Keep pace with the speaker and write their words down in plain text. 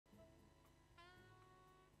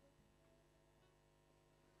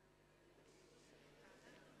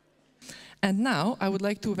And now I would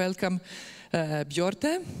like to welcome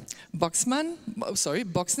BJARTE Bogsnes.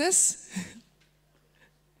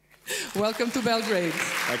 Welcome to Belgrade.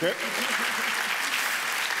 Thank you.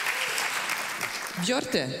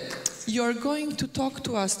 BJARTE, you're going to talk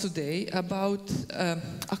to us today about a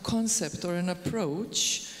concept or an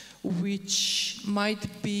approach which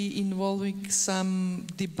might be involving some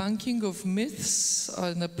debunking of myths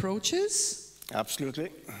and approaches. Absolutely.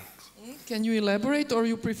 Can you elaborate, or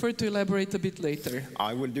you prefer to elaborate a bit later?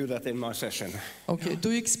 I will do that in my session. Okay.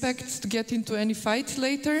 Do you expect to get into any fight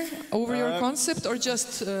later over your concept, or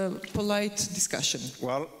just polite discussion?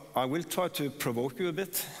 Well, I will try to provoke you a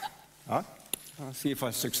bit. I'll see if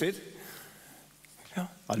I succeed. Yeah,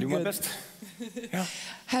 I'll do my best. Yeah.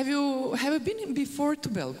 Have you been before to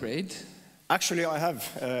Belgrade? Actually, I have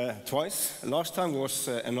twice. Last time was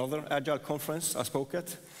another Agile conference I spoke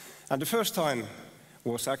at. And the first time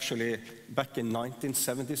was actually back in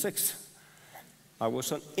 1976. I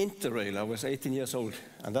was on Interrail. I was 18 years old,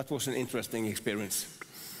 and that was an interesting experience.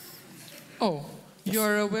 Oh, yes.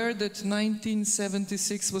 You're aware that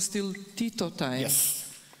 1976 was still Tito time? Yes,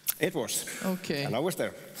 it was. Okay. And I was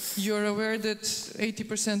there. You're aware that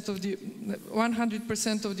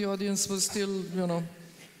 100% of the audience was still,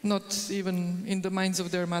 not even in the minds of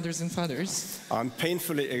their mothers and fathers? I'm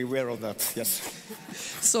painfully aware of that, yes.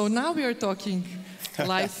 So now we are talking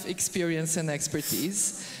life experience and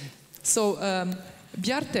expertise. So,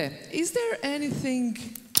 BJARTE, is there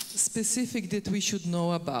anything specific that we should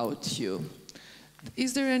know about you?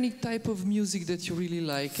 Is there any type of music that you really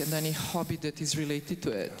like and any hobby that is related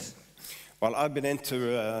to it? Well, I've been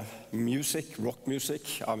into music, rock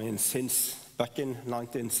music, since back in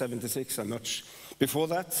 1976 and much before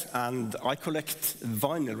that, and I collect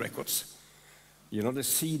vinyl records. You know, the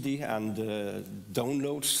CD and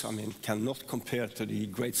downloads, cannot compare to the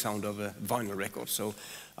great sound of a vinyl record. So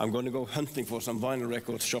I'm going to go hunting for some vinyl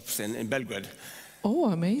record shops in Belgrade.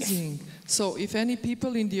 Oh, amazing. So if any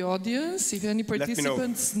people in the audience, if any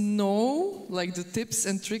participants know like the tips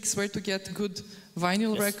and tricks where to get good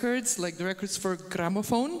vinyl records, like the records for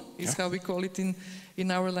gramophone, is how we call it in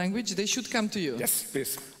our language, they should come to you. Yes,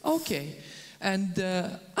 please. Okay. And,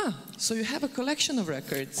 so you have a collection of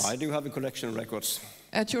records? I do have a collection of records.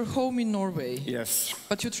 At your home in Norway? Yes.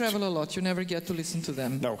 But you travel a lot, you never get to listen to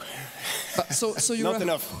them? No. But, so you're Not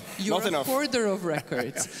enough. You're a hoarder of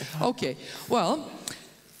records. Okay, well,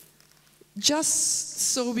 just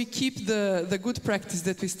so we keep the good practice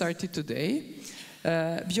that we started today,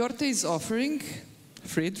 BJARTE is offering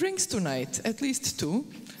free drinks tonight, at least 2.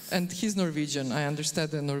 And he's Norwegian. I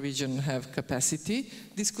understand that Norwegian have capacity.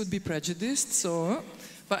 This could be prejudiced, so...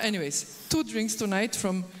 But anyways, 2 drinks tonight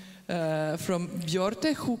from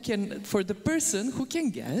BJARTE, for the person who can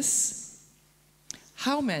guess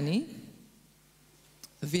how many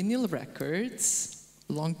vinyl records,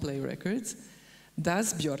 long play records,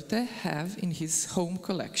 does BJARTE have in his home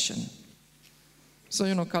collection. So,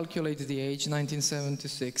 calculate the age,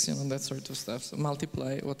 1976, that sort of stuff, so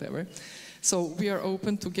multiply, whatever. So we are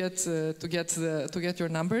open to get your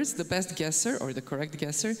numbers. The best guesser, or the correct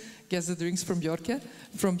guesser, gets the drinks from BJARTE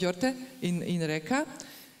in Reka.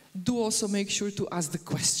 Do also make sure to ask the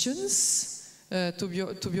questions to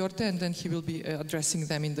BJARTE, and then he will be addressing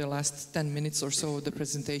them in the last 10 minutes or so of the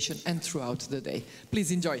presentation and throughout the day. Please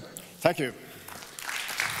enjoy. Thank you.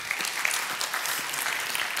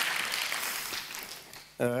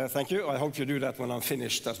 Thank you. I hope you do that when I'm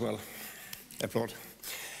finished as well. Applaud.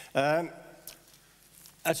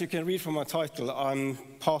 As you can read from my title,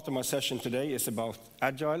 part of my session today is about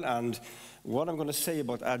Agile, and what I'm going to say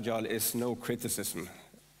about Agile is no criticism,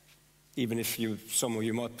 even if some of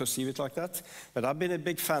you might perceive it like that. But I've been a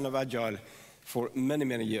big fan of Agile for many,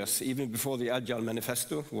 many years, even before the Agile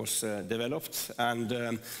Manifesto was developed.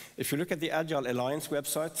 And if you look at the Agile Alliance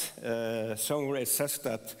website, somewhere it says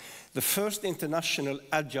that the first international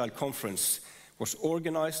Agile conference was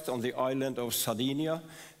organized on the island of Sardinia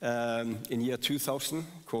in year 2000,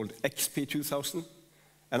 called XP 2000.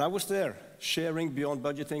 And I was there, sharing Beyond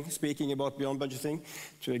Budgeting, speaking about Beyond Budgeting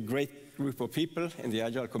to a great group of people in the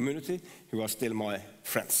Agile community who are still my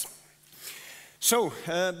friends. So,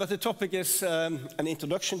 but the topic is an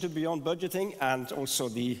introduction to Beyond Budgeting and also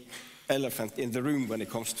the elephant in the room when it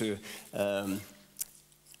comes to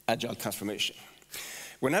Agile transformation.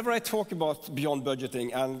 Whenever I talk about Beyond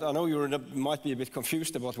Budgeting, and I know you might be a bit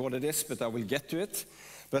confused about what it is, but I will get to it.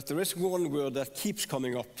 But there is one word that keeps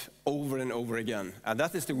coming up over and over again, and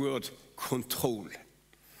that is the word control.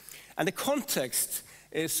 And the context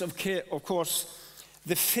is, of course,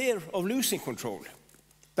 the fear of losing control.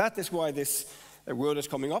 That is why this word is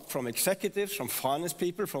coming up from executives, from finance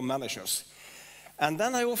people, from managers. And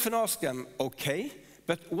then I often ask them, okay,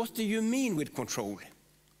 but what do you mean with control?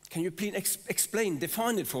 Can you please explain,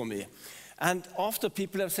 define it for me? And after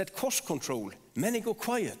people have said cost control, many go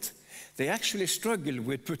quiet. They actually struggle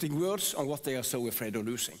with putting words on what they are so afraid of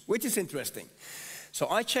losing, which is interesting. So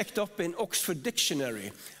I checked up in Oxford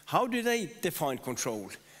Dictionary, how do they define control?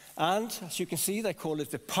 And as you can see, they call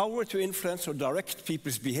it the power to influence or direct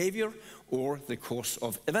people's behavior or the course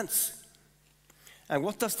of events. And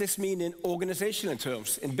what does this mean in organizational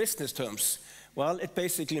terms, in business terms? Well, it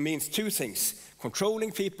basically means two things,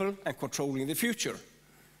 controlling people and controlling the future.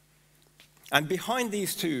 And behind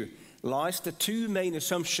these two lies the two main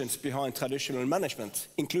assumptions behind traditional management,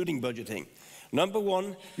 including budgeting. Number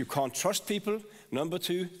one, you can't trust people. Number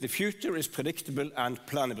two, the future is predictable and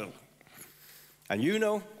plannable. And you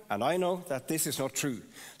know, and I know, that this is not true.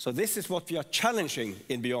 So this is what we are challenging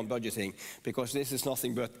in Beyond Budgeting, because this is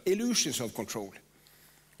nothing but illusions of control.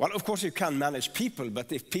 Well, of course you can manage people,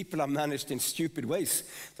 but if people are managed in stupid ways,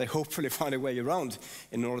 they hopefully find a way around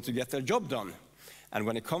in order to get their job done. And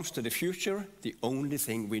when it comes to the future, the only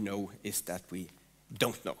thing we know is that we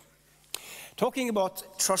don't know. Talking about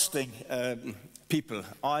trusting people,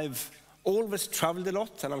 I've always traveled a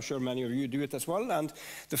lot, and I'm sure many of you do it as well. And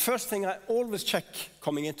the first thing I always check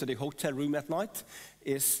coming into the hotel room at night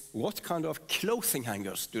is what kind of clothing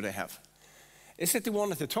hangers do they have? Is it the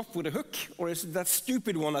one at the top with a hook, or is it that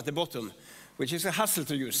stupid one at the bottom, which is a hassle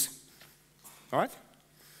to use? All right?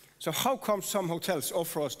 So how come some hotels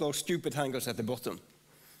offer us those stupid hangers at the bottom?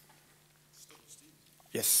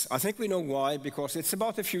 Yes, I think we know why, because it's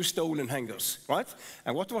about a few stolen hangers, right?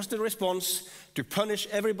 And what was the response? To punish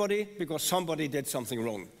everybody because somebody did something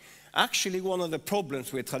wrong. Actually, one of the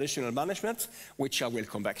problems with traditional management, which I will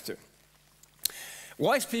come back to.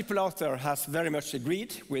 Wise people out there have very much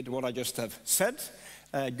agreed with what I just have said.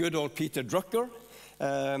 Good old Peter Drucker.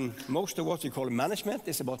 Most of what you call management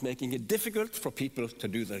is about making it difficult for people to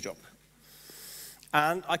do their job.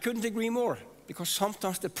 And I couldn't agree more, because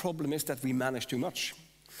sometimes the problem is that we manage too much.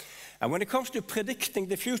 And when it comes to predicting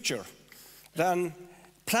the future, then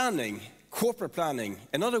planning, corporate planning,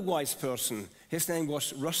 another wise person, his name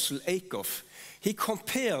was Russell Aikoff, he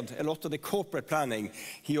compared a lot of the corporate planning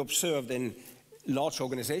he observed in large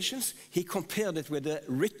organizations. He compared it with a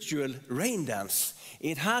ritual rain dance.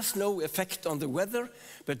 It has no effect on the weather,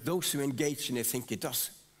 but those who engage in it think it does.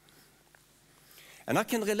 And I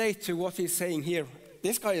can relate to what he's saying here.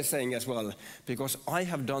 This guy is saying as well, because I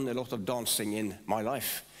have done a lot of dancing in my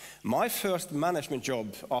life. My first management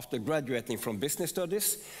job after graduating from business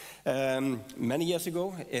studies many years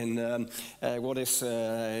ago in what is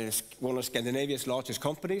one of Scandinavia's largest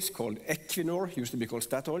companies called Equinor, used to be called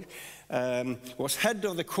Statoil, was head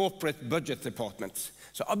of the corporate budget department.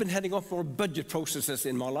 So I've been heading up more budget processes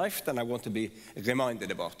in my life than I want to be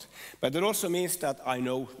reminded about. But it also means that I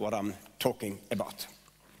know what I'm talking about.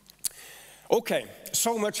 Okay,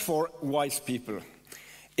 so much for wise people.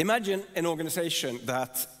 Imagine an organization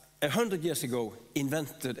that 100 years ago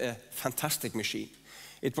invented a fantastic machine.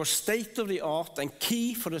 It was state-of-the-art and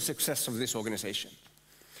key for the success of this organization.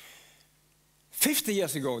 50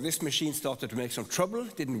 years ago, this machine started to make some trouble,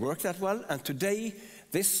 didn't work that well, and today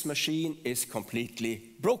this machine is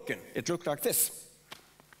completely broken. It looked like this.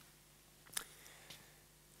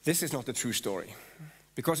 This is not a true story.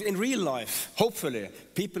 Because in real life, hopefully,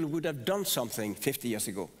 people would have done something 50 years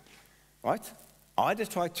ago, right? Either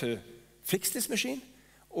try to fix this machine,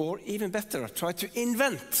 or even better, try to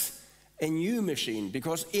invent a new machine,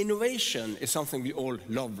 because innovation is something we all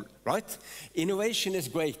love, right? Innovation is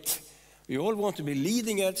great. We all want to be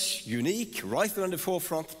leading edge, unique, right there on the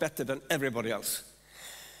forefront, better than everybody else.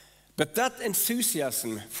 But that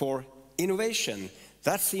enthusiasm for innovation,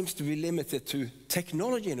 that seems to be limited to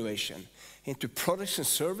technology innovation, into products and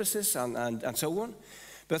services and so on.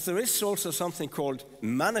 But there is also something called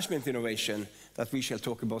management innovation that we shall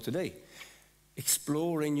talk about today.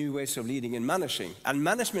 Exploring new ways of leading and managing. And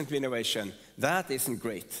management innovation, that isn't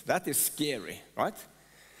great. That is scary, right?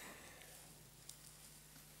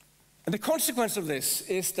 And the consequence of this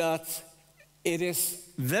is that it is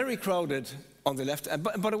very crowded on the left. And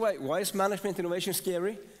by the way, why is management innovation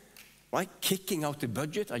scary? Right? Kicking out the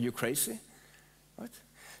budget, are you crazy? Right?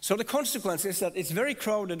 So the consequence is that it's very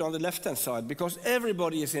crowded on the left-hand side because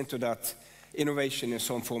everybody is into that innovation in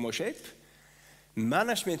some form or shape.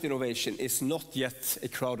 Management innovation is not yet a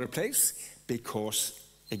crowded place because,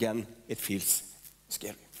 again, it feels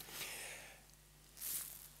scary.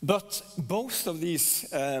 But both of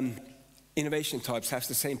these innovation types have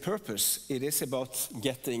the same purpose. It is about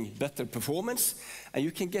getting better performance, and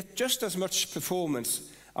you can get just as much performance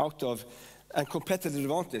out of and competitive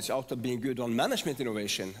advantage out of being good on management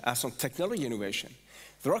innovation as on technology innovation.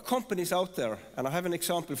 There are companies out there, and I have an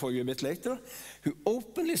example for you a bit later, who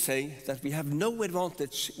openly say that we have no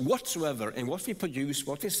advantage whatsoever in what we produce,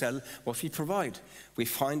 what we sell, what we provide. We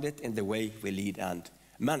find it in the way we lead and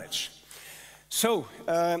manage. So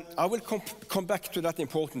I will come back to that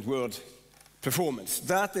important word, performance.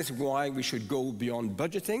 That is why we should go beyond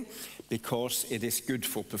budgeting, because it is good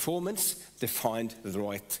for performance, defined the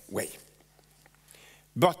right way.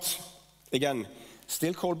 But again,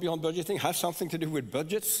 still called beyond budgeting, has something to do with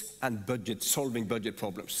budgets and solving budget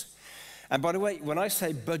problems. And by the way, when I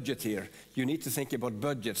say budget here, you need to think about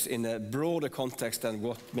budgets in a broader context than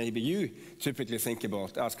what maybe you typically think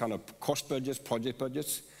about as kind of cost budgets, project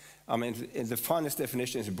budgets. I mean, in the finest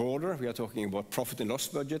definition is broader. We are talking about profit and loss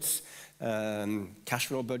budgets, cash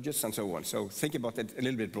flow budgets, and so on. So think about it a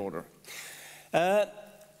little bit broader.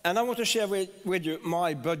 And I want to share with you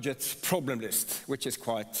my budget problem list, which is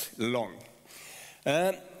quite long.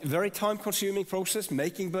 Very time-consuming process,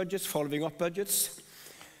 making budgets, following up budgets.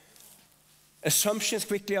 Assumptions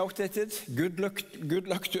quickly outdated. Good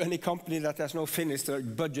luck to any company that has now finished their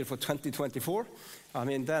budget for 2024. I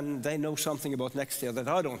mean, then they know something about next year that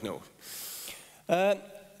I don't know.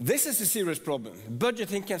 This is a serious problem.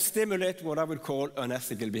 Budgeting can stimulate what I would call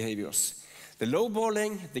unethical behaviors. The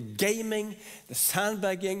lowballing, the gaming, the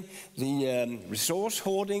sandbagging, the resource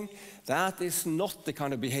hoarding, that is not the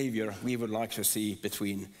kind of behavior we would like to see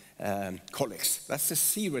between colleagues. That's a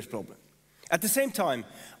serious problem. At the same time,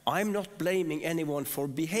 I'm not blaming anyone for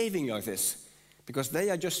behaving like this, because they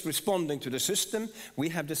are just responding to the system we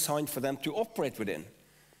have designed for them to operate within.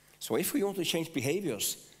 So if we want to change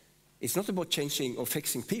behaviors, it's not about changing or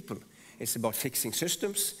fixing people. It's about fixing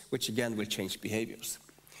systems, which again will change behaviors.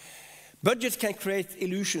 Budgets can create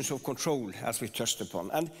illusions of control, as we touched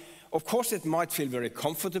upon. And of course, it might feel very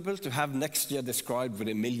comfortable to have next year described with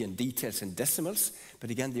a million details and decimals. But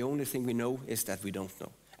again, the only thing we know is that we don't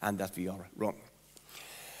know, and that we are wrong.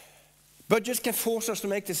 Budgets can force us to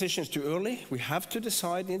make decisions too early. We have to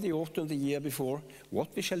decide in the autumn, the year before,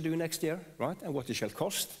 what we shall do next year, right, and what it shall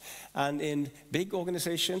cost. And in big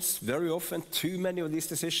organizations, very often, too many of these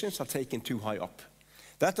decisions are taken too high up.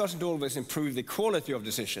 That doesn't always improve the quality of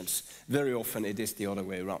decisions. Very often, it is the other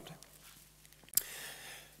way around.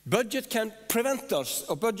 Budgets can prevent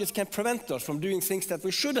us from doing things that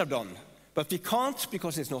we should have done, but we can't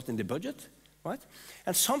because it's not in the budget. Right?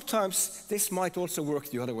 And sometimes this might also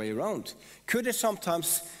work the other way around. Could it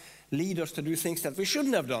sometimes lead us to do things that we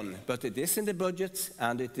shouldn't have done, but it is in the budget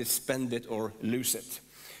and it is spend it or lose it?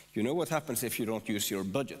 You know what happens if you don't use your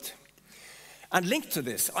budget. And linked to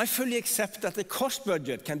this, I fully accept that the cost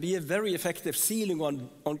budget can be a very effective ceiling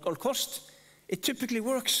on cost. It typically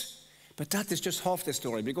works, but that is just half the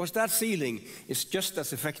story, because that ceiling is just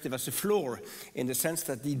as effective as a floor in the sense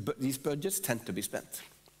that these budgets tend to be spent.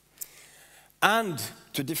 And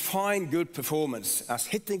to define good performance as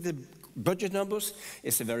hitting the budget numbers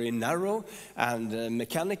is a very narrow and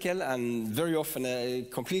mechanical and very often a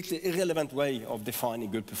completely irrelevant way of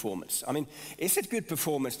defining good performance. I mean, is it good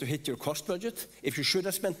performance to hit your cost budget if you should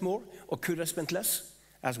have spent more or could have spent less?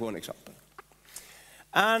 As one example.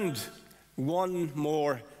 And one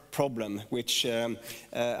more problem, which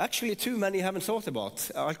actually too many haven't thought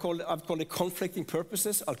about. I've called it conflicting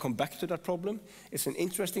purposes. I'll come back to that problem. It's an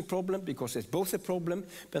interesting problem because it's both a problem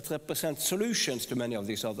but represents solutions to many of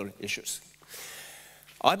these other issues.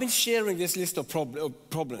 I've been sharing this list of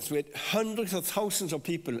problems with hundreds of thousands of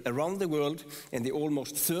people around the world in the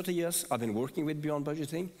almost 30 years I've been working with Beyond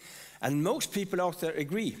Budgeting, and most people out there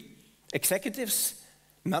agree. Executives,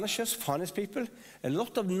 managers, finance people, a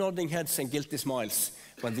lot of nodding heads and guilty smiles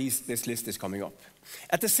when this list is coming up.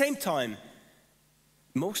 At the same time,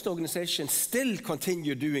 most organizations still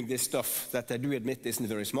continue doing this stuff that they do admit isn't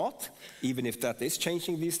very smart, even if that is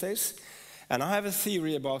changing these days. And I have a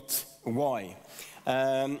theory about why.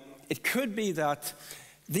 It could be that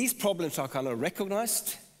these problems are kind of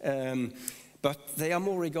recognized, but they are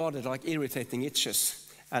more regarded like irritating itches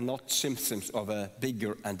and not symptoms of a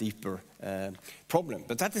bigger and deeper problem.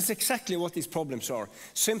 But that is exactly what these problems are,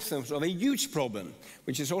 symptoms of a huge problem,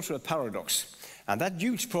 which is also a paradox. And that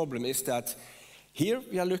huge problem is that here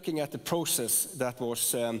we are looking at the process that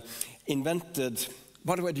was invented.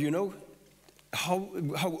 By the way, do you know how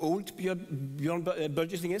old Beyond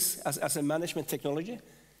Budgeting is as a management technology?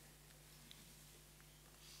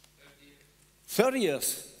 30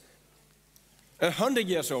 years. 100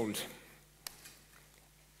 years old.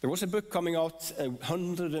 There was a book coming out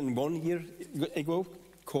 101 years ago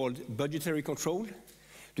called Budgetary Control.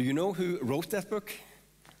 Do you know who wrote that book?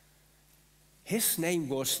 His name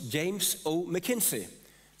was James O. McKinsey.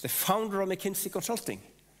 the founder of McKinsey Consulting.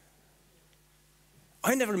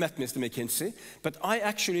 I never met Mr. McKinsey, but I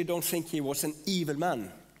actually don't think he was an evil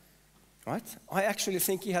man. Right? I actually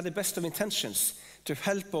think he had the best of intentions to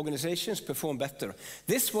help organizations perform better.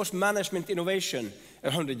 This was management innovation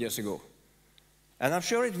 100 years ago. And I'm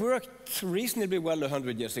sure it worked reasonably well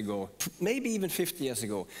 100 years ago, maybe even 50 years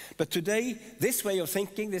ago. But today, this way of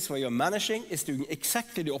thinking, this way of managing is doing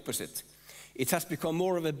exactly the opposite. It has become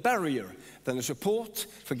more of a barrier than a support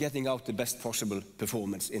for getting out the best possible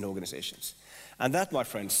performance in organizations. And that, my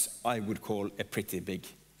friends, I would call a pretty big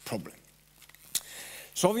problem.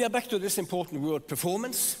 So we are back to this important word,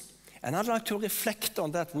 performance. And I'd like to reflect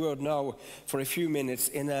on that word now for a few minutes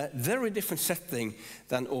in a very different setting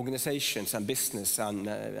than organizations and business and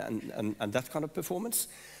that kind of performance.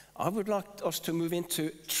 I would like us to move into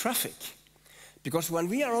traffic. Because when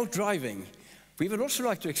we are out driving, we would also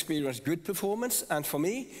like to experience good performance. And for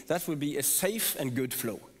me, that would be a safe and good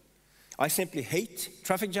flow. I simply hate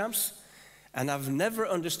traffic jams. And I've never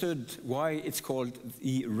understood why it's called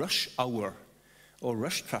the rush hour or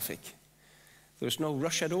rush traffic. There's no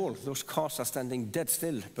rush at all. Those cars are standing dead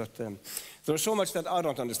still, but there's so much that I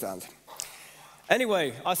don't understand.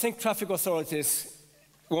 Anyway, I think traffic authorities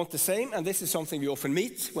want the same, and this is something we often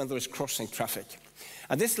meet when there is crossing traffic.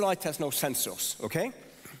 And this light has no sensors, okay?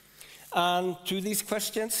 And to these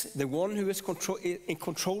questions, the one who is in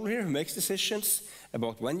control here, who makes decisions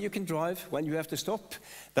about when you can drive, when you have to stop,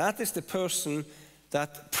 that is the person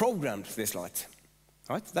that programmed this light,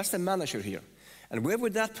 right? That's the manager here. And where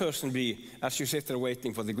would that person be as you sit there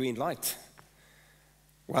waiting for the green light?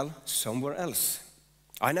 Well, somewhere else.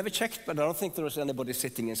 I never checked, but I don't think there is anybody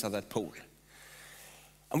sitting inside that pole.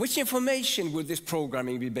 And which information would this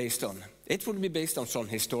programming be based on? It would be based on some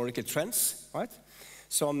historical trends, right?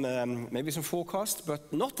 Maybe some forecasts,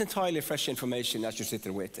 but not entirely fresh information as you sit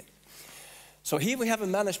there waiting. So here we have a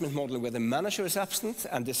management model where the manager is absent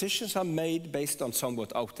and decisions are made based on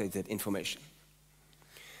somewhat outdated information.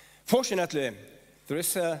 Fortunately, there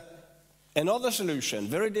is another solution,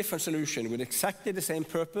 very different solution with exactly the same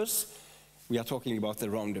purpose. We are talking about the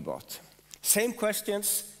roundabout. Same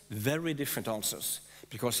questions, very different answers.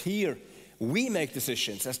 Because here we make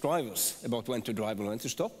decisions as drivers about when to drive and when to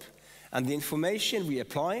stop. And the information we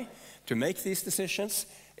apply to make these decisions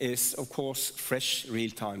is, of course, fresh,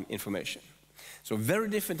 real-time information. So very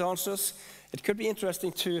different answers. It could be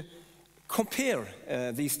interesting to compare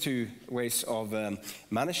these two ways of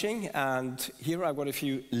managing, and here I've got a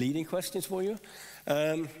few leading questions for you.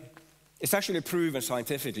 It's actually proven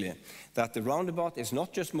scientifically that the roundabout is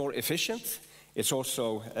not just more efficient, it's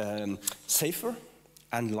also safer,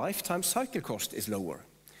 and lifetime cycle cost is lower.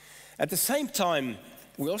 At the same time,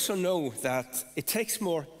 we also know that it takes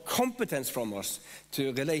more competence from us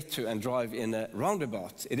to relate to and drive in a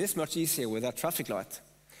roundabout. It is much easier with that traffic light.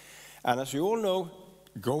 And as you all know,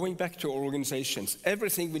 going back to our organizations,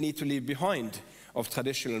 everything we need to leave behind of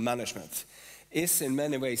traditional management is in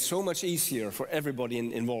many ways so much easier for everybody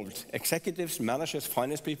involved, executives, managers,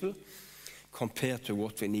 finance people, compared to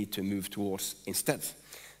what we need to move towards instead.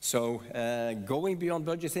 So going beyond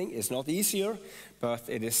budgeting is not easier, but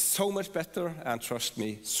it is so much better and, trust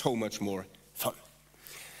me, so much more fun.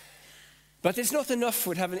 But it's not enough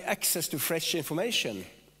with having access to fresh information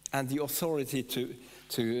and the authority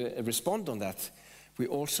to respond on that. We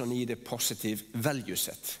also need a positive value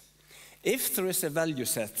set. If there is a value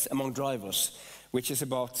set among drivers, which is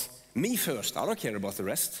about me first, I don't care about the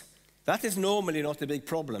rest, that is normally not a big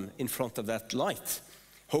problem in front of that light,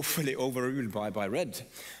 hopefully overruled by red.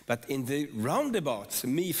 But in the roundabout,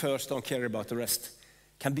 me first, don't care about the rest,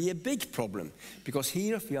 can be a big problem, because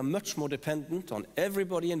here we are much more dependent on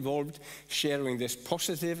everybody involved sharing this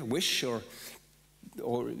positive wish or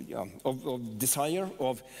desire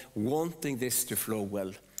of wanting this to flow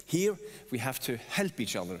well. Here we have to help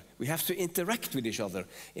each other. We have to interact with each other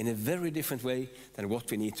in a very different way than what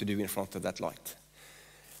we need to do in front of that light.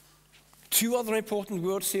 Two other important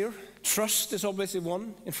words here. Trust is obviously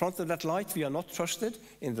one. In front of that light, we are not trusted.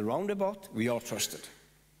 In the roundabout, we are trusted.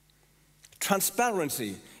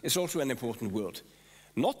 Transparency is also an important word.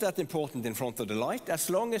 Not that important in front of the light. As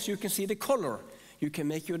long as you can see the color, you can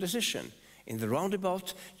make your decision. In the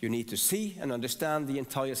roundabout, you need to see and understand the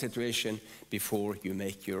entire situation before you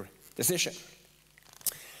make your decision.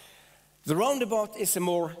 The roundabout is a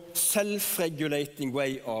more self-regulating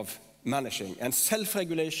way of managing, and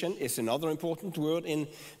self-regulation is another important word in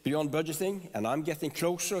beyond budgeting, and I'm getting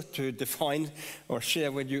closer to define or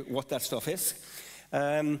share with you what that stuff is.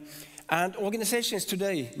 And organizations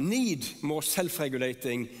today need more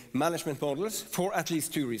self-regulating management models for at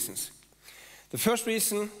least two reasons. The first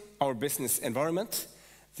reason, our business environment.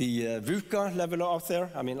 VUCA level out there.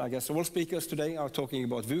 I mean, I guess all speakers today are talking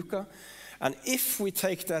about VUCA. And if we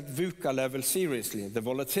take that VUCA level seriously, the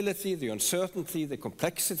volatility, the uncertainty, the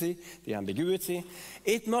complexity, the ambiguity,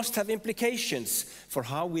 it must have implications for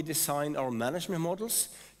how we design our management models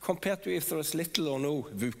compared to if there is little or no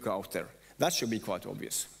VUCA out there. That should be quite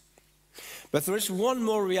obvious. But there is one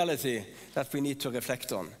more reality that we need to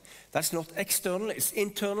reflect on. That's not external, it's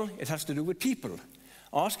internal, it has to do with people.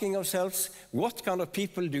 Asking ourselves, what kind of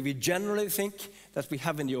people do we generally think that we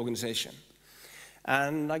have in the organization?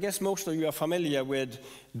 And I guess most of you are familiar with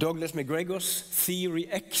Douglas McGregor's Theory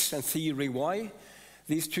X and Theory Y,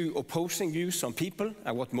 these two opposing views on people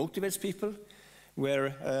and what motivates people,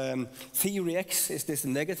 where Theory X is this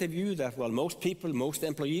negative view that, well, most people, most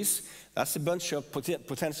employees, that's a bunch of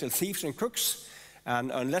potential thieves and crooks,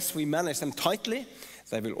 and unless we manage them tightly,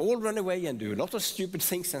 they will all run away and do a lot of stupid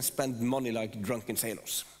things and spend money like drunken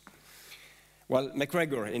sailors. Well,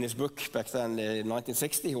 McGregor, in his book back then in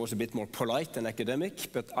 1960, he was a bit more polite and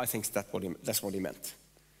academic, but I think that's what he meant.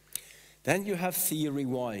 Then you have Theory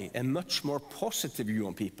Y, a much more positive view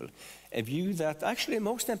on people, a view that actually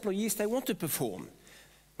most employees, they want to perform,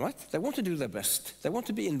 right? They want to do their best. They want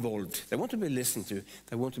to be involved. They want to be listened to.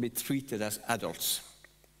 They want to be treated as adults.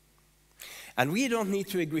 And we don't need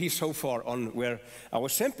to agree so far on where our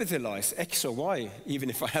sympathy lies, X or Y, even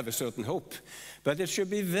if I have a certain hope. But it should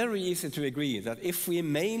be very easy to agree that if we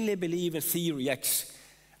mainly believe in Theory X,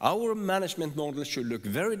 our management model should look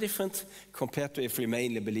very different compared to if we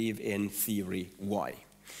mainly believe in Theory Y.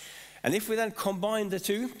 And if we then combine the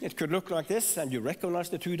two, it could look like this, and you recognize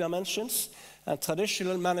the two dimensions. And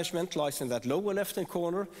traditional management lies in that lower left-hand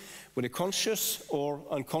corner with a conscious or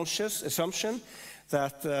unconscious assumption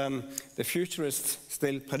that the future is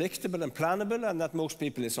still predictable and plannable, and that most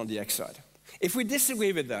people is on the X side. If we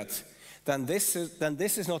disagree with that, then this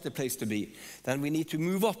is not the place to be. Then we need to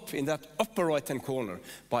move up in that upper right-hand corner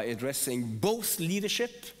by addressing both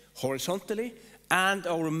leadership horizontally and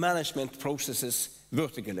our management processes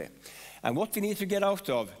vertically. And what we need to get out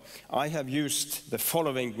of, I have used the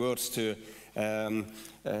following words to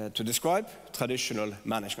describe traditional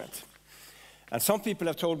management. And some people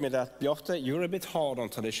have told me that, Bjarte, you're a bit hard on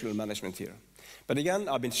traditional management here. But again,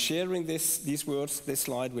 I've been sharing these words, this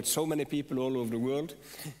slide, with so many people all over the world.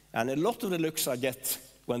 And a lot of the looks I get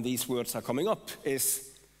when these words are coming up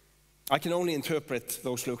is, I can only interpret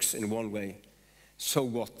those looks in one way. So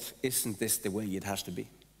what? Isn't this the way it has to be?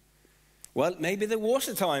 Well, maybe there was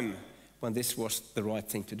a time when this was the right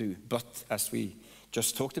thing to do. But as we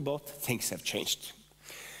just talked about, things have changed.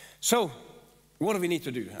 So, what do we need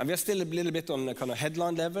to do? And we are still a little bit on a kind of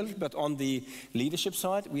headline level, but on the leadership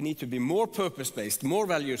side, we need to be more purpose-based, more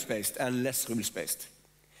values-based, and less rules-based.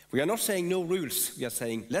 We are not saying no rules, we are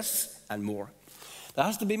saying less and more. There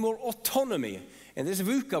has to be more autonomy. In this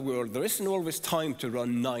VUCA world, there isn't always time to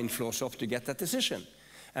run 9 floors up to get that decision.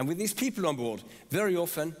 And with these people on board, very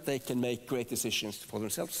often they can make great decisions for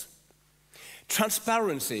themselves.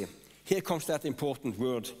 Transparency. Here comes that important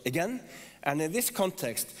word again. And in this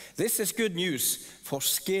context, this is good news for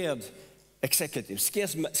scared executives,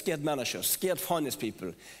 scared managers, scared finance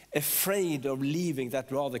people, afraid of leaving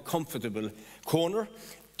that rather comfortable corner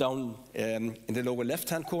down in the lower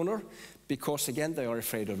left-hand corner, because again, they are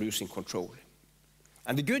afraid of losing control.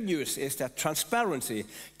 And the good news is that transparency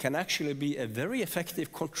can actually be a very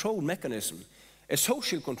effective control mechanism, a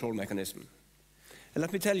social control mechanism. And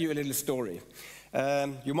let me tell you a little story.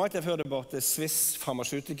 You might have heard about the Swiss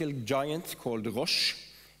pharmaceutical giant called Roche,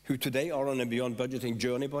 who today are on a beyond budgeting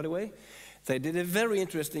journey, by the way. They did a very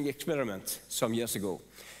interesting experiment some years ago.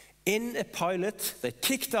 In a pilot, they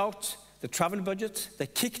kicked out the travel budget, they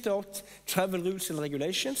kicked out travel rules and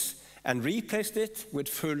regulations, and replaced it with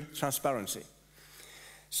full transparency.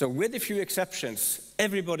 So with a few exceptions,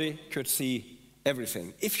 everybody could see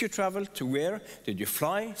everything. If you travel, to where? Did you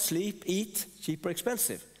fly, sleep, eat, cheap or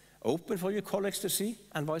expensive? Open for your colleagues to see,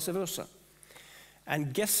 and vice versa.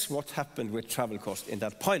 And guess what happened with travel cost in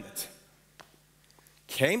that pilot?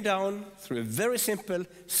 Came down through a very simple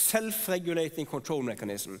self-regulating control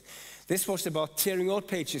mechanism. This was about tearing out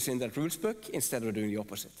pages in that rules book instead of doing the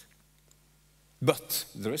opposite. But,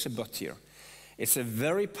 there is a but here. It's a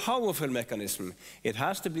very powerful mechanism. It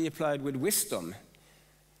has to be applied with wisdom.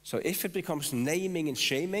 So if it becomes naming and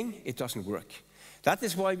shaming, it doesn't work. That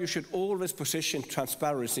is why we should always position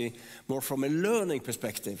transparency more from a learning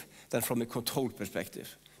perspective than from a control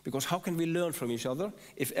perspective. Because how can we learn from each other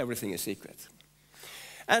if everything is secret?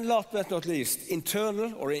 And last but not least,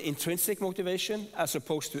 internal or intrinsic motivation as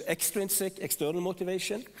opposed to extrinsic, external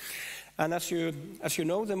motivation. And as you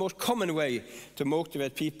know, the most common way to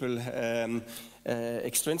motivate people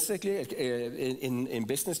extrinsically in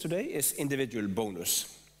business today is individual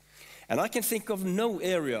bonus. And I can think of no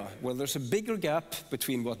area where there's a bigger gap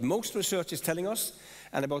between what most research is telling us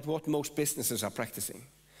and about what most businesses are practicing.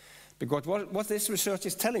 Because what this research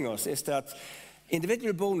is telling us is that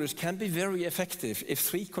individual bonus can be very effective if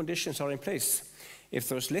three conditions are in place. If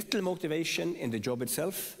there's little motivation in the job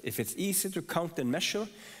itself, if it's easy to count and measure,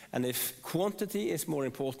 and if quantity is more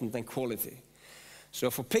important than quality. So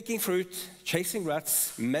for picking fruit, chasing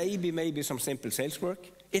rats, maybe some simple sales work,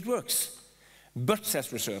 it works. But,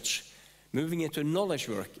 says research, moving into knowledge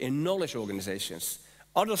work in knowledge organizations,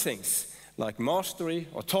 other things like mastery,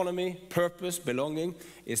 autonomy, purpose, belonging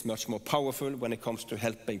is much more powerful when it comes to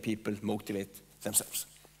helping people motivate themselves.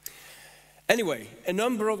 Anyway, a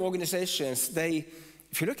number of organizations,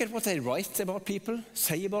 if you look at what they write about people,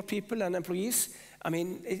 say about people and employees, I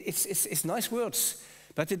mean, it's nice words,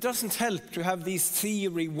 but it doesn't help to have these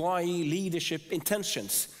theory Y leadership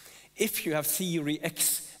intentions if you have theory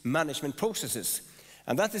X management processes.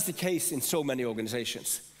 And that is the case in so many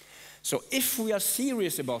organizations. So if we are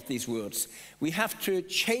serious about these words, we have to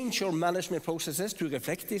change our management processes to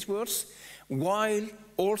reflect these words, while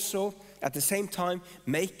also at the same time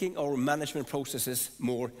making our management processes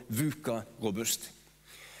more VUCA robust.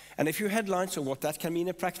 And a few headlines of what that can mean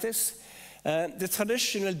in practice. The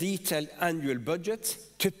traditional detailed annual budget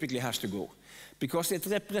typically has to go, because it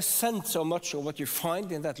represents so much of what you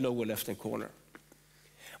find in that lower left-hand corner.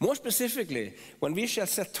 More specifically, when we shall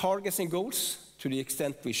set targets and goals, to the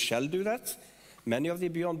extent we shall do that, many of the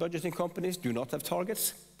beyond budgeting companies do not have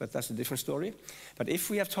targets, but that's a different story. But if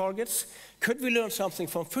we have targets, could we learn something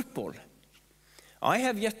from football? I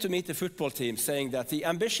have yet to meet a football team saying that the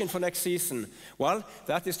ambition for next season, well,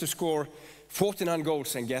 that is to score 49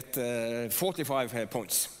 goals and get 45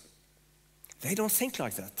 points. They don't think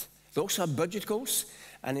like that. Those are budget goals,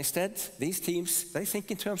 and instead, these teams, they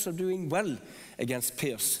think in terms of doing well against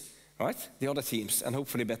peers, right? The other teams, and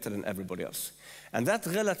hopefully better than everybody else. And that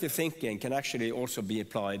relative thinking can actually also be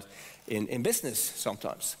applied in business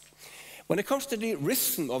sometimes. When it comes to the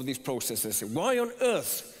rhythm of these processes, why on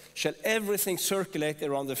earth shall everything circulate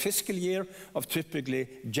around the fiscal year of typically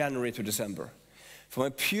January to December? From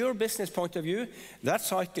a pure business point of view, that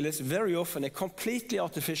cycle is very often a completely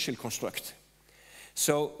artificial construct.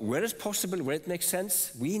 So where it's possible, where it makes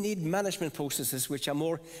sense, we need management processes which are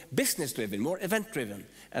more business-driven, more event-driven,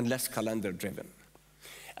 and less calendar-driven.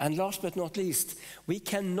 And last but not least, we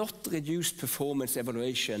cannot reduce performance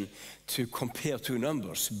evaluation to compare two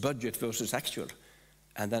numbers, budget versus actual,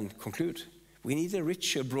 and then conclude. We need a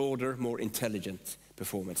richer, broader, more intelligent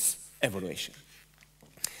performance evaluation.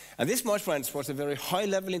 And this, my friends, was a very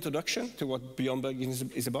high-level introduction to what Beyond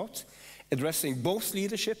Budgeting is about, addressing both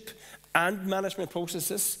leadership and management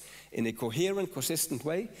processes in a coherent, consistent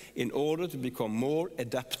way in order to become more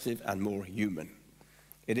adaptive and more human.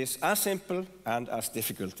 It is as simple and as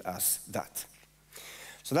difficult as that.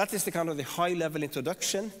 So that is the kind of the high-level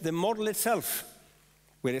introduction. The model itself,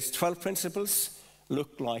 with its 12 principles,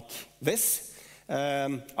 look like this.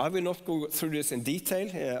 I will not go through this in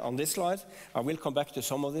detail on this slide. I will come back to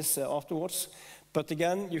some of this afterwards. But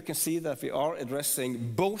again, you can see that we are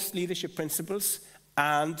addressing both leadership principles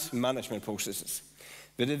and management processes,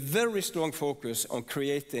 with a very strong focus on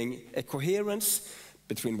creating a coherence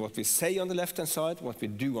between what we say on the left-hand side, what we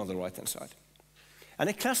do on the right-hand side. And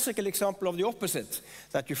a classical example of the opposite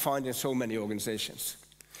that you find in so many organizations.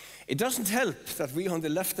 It doesn't help that we on the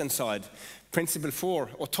left-hand side, Principle 4,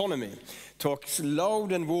 autonomy, talks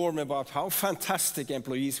loud and warm about how fantastic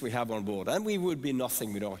employees we have on board, and we would be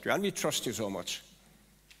nothing without you, and we trust you so much.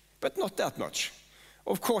 But not that much.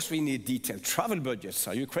 Of course we need detailed travel budgets.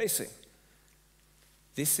 Are you crazy?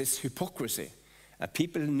 This is hypocrisy. And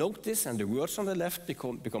people notice, and the words on the left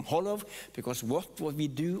become hollow, because what we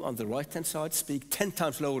do on the right-hand side speak 10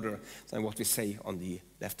 times louder than what we say on the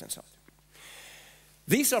left-hand side.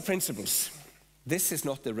 These are principles. This is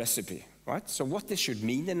not the recipe, right? So what this should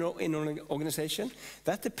mean in an organization,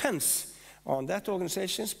 that depends on that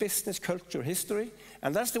organization's business, culture, history,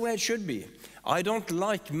 and that's the way it should be. I don't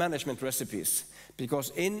like management recipes,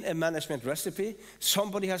 because in a management recipe,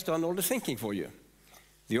 somebody has done all the thinking for you.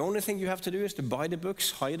 The only thing you have to do is to buy the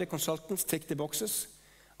books, hire the consultants, tick the boxes.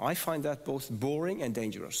 I find that both boring and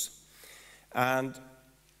dangerous. And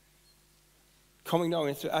coming now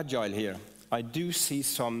into Agile here, I do see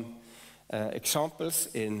some examples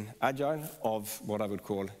in Agile of what I would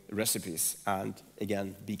call recipes. And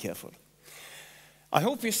again, be careful. I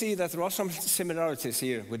hope you see that there are some similarities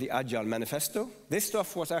here with the Agile manifesto. This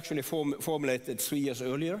stuff was actually formulated 3 years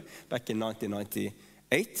earlier, back in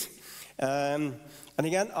 1998. And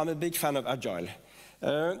again, I'm a big fan of Agile.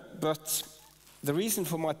 But the reason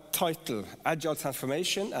for my title, Agile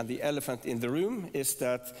Transformation and the Elephant in the Room, is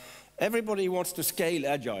that everybody wants to scale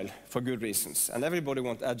Agile for good reasons, and everybody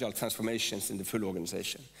wants Agile transformations in the full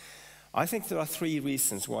organization. I think there are 3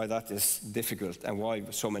 reasons why that is difficult and why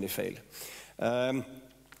so many fail.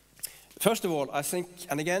 First of all, I think,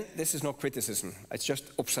 and again, this is not criticism, it's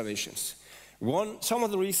just observations. Some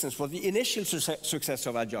of the reasons for the initial success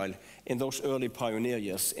of Agile in those early pioneer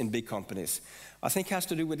years in big companies, I think has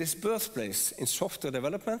to do with its birthplace in software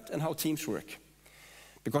development and how teams work.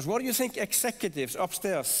 Because what do you think executives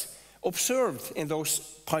upstairs observed in those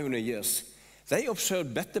pioneer years? They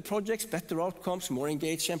observed better projects, better outcomes, more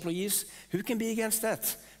engaged employees. Who can be against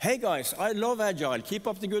that? Hey guys, I love Agile, keep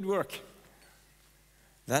up the good work.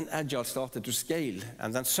 Then Agile started to scale,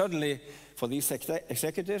 and then suddenly, for these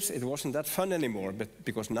executives, it wasn't that fun anymore, but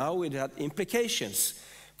because now it had implications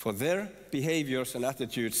for their behaviors and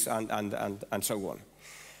attitudes and so on.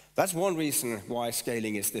 That's one reason why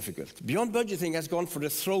scaling is difficult. Beyond budgeting has gone for the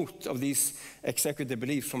throat of these executive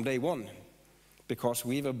beliefs from day one, because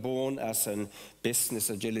we were born as a business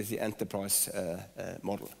agility enterprise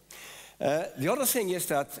model. The other thing is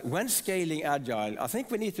that when scaling Agile, I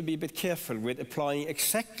think we need to be a bit careful with applying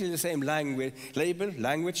exactly the same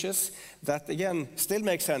languages that, again, still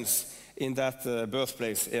make sense in that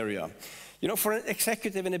birthplace area. You know, for an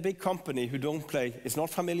executive in a big company who is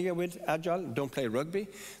not familiar with Agile, don't play rugby,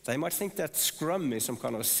 they might think that Scrum is some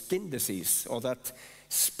kind of skin disease, or that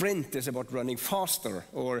Sprint is about running faster,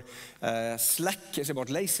 or Slack is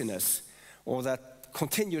about laziness, or that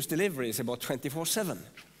continuous delivery is about 24/7.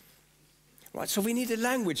 Right, so we need a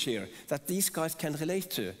language here that these guys can relate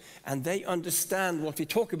to, and they understand what we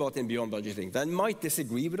talk about in Beyond Budgeting. They might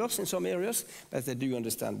disagree with us in some areas, but they do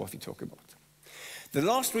understand what we talk about. The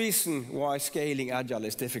last reason why scaling Agile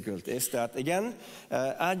is difficult is that, again,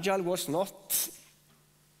 Agile was not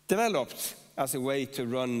developed as a way to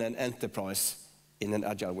run an enterprise in an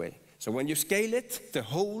Agile way. So when you scale it, the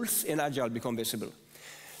holes in Agile become visible.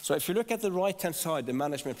 So if you look at the right-hand side, the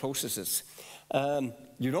management processes,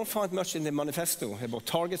 you don't find much in the manifesto about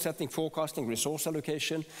target setting, forecasting, resource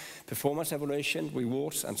allocation, performance evaluation,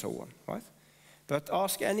 rewards, and so on, right? But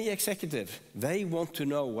ask any executive, they want to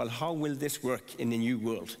know, well, how will this work in a new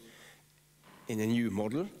world, in a new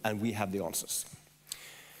model, and we have the answers.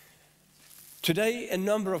 Today, a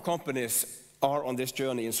number of companies are on this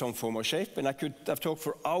journey in some form or shape, and I could have talked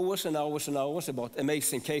for hours and hours and hours about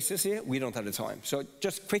amazing cases here. We don't have the time. So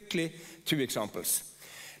just quickly, 2 examples.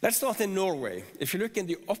 Let's start in Norway. If you look in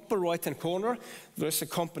the upper right-hand corner, there's a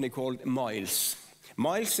company called Miles.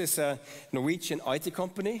 Miles is a Norwegian IT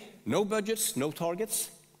company, no budgets, no targets.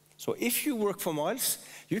 So if you work for Miles,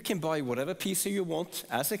 you can buy whatever PC you want,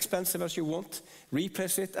 as expensive as you want,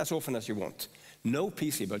 replace it as often as you want. No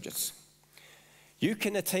PC budgets. You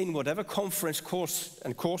can attain whatever conference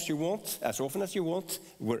course you want, as often as you want,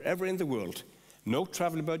 wherever in the world. No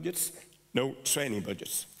travel budgets, no training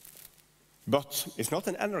budgets. But it's not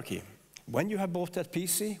an anarchy. When you have bought that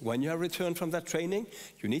PC, when you have returned from that training,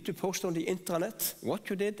 you need to post on the intranet what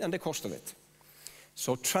you did and the cost of it.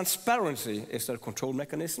 So transparency is their control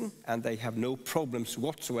mechanism, and they have no problems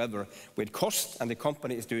whatsoever with cost, and the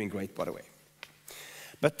company is doing great, by the way.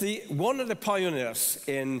 But one of the pioneers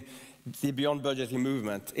in the Beyond Budgeting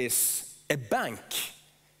movement is a bank,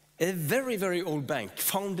 a very, very old bank,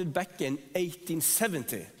 founded back in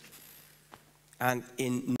 1870. And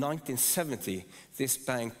in 1970, this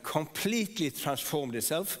bank completely transformed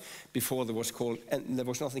itself before there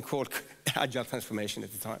was nothing called Agile transformation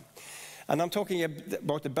at the time. And I'm talking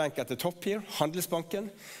about the bank at the top here, Handelsbanken,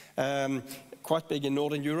 quite big in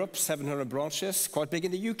Northern Europe, 700 branches, quite big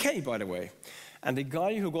in the UK, by the way. And the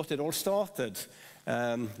guy who got it all started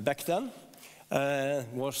back then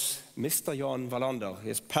was Mr. Jan Wallander.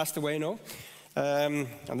 He's passed away now.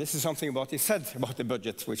 And this is something he said about the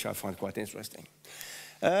budget, which I find quite interesting.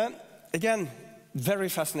 Again, very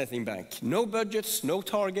fascinating bank. No budgets, no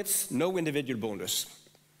targets, no individual bonus.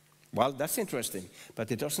 Well, that's interesting, but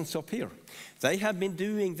it doesn't stop here. They have been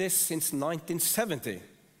doing this since 1970.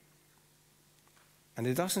 And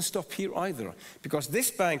it doesn't stop here either, because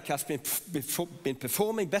this bank has been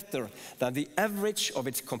performing better than the average of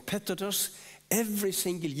its competitors every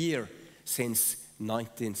single year since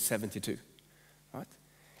 1972. Right?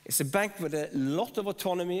 It's a bank with a lot of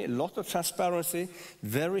autonomy, a lot of transparency,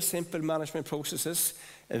 very simple management processes,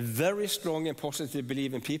 a very strong and positive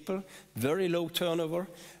belief in people, very low turnover.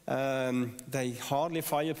 They hardly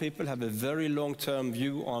fire people, have a very long-term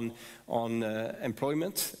view on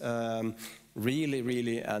employment. Really,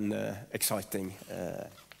 really an exciting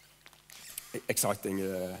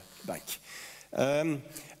bank.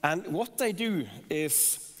 And what they do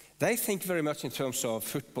is they think very much in terms of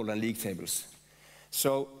football and league tables.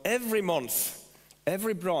 So every month,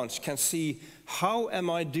 every branch can see how am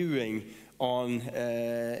I doing on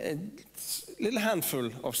a little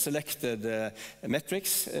handful of selected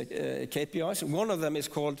metrics, KPIs. One of them is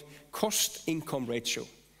called cost-income ratio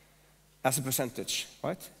as a percentage,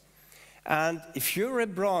 right? And if you're a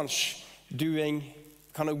branch doing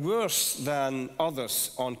kind of worse than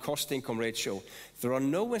others on cost-income ratio, there are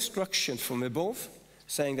no instructions from above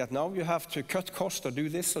saying that now you have to cut cost or do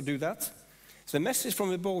this or do that. So the message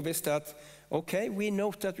from above is that, okay, we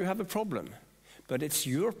note that you have a problem, but it's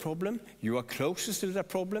your problem. You are closest to that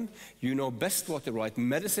problem. You know best what the right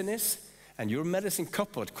medicine is, and your medicine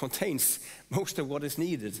cupboard contains most of what is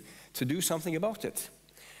needed to do something about it.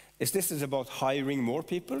 This is about hiring more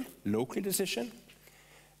people, local decision.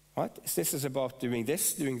 Right? This is about doing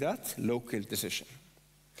this, doing that, local decision.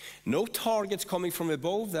 No targets coming from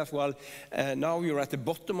above that, well, now you're at the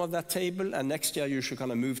bottom of that table and next year you should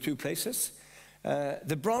kind of move 2 places.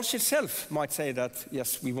 The branch itself might say that,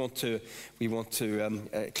 yes, we want to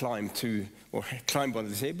climb on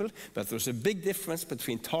the table, but there's a big difference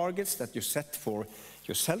between targets that you set for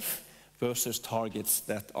yourself versus targets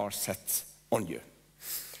that are set on you.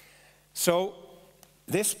 So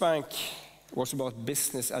this bank was about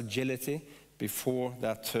business agility before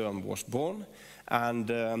that term was born. And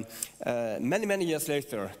many, many years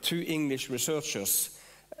later, 2 English researchers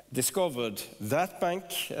discovered that bank,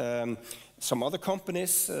 some other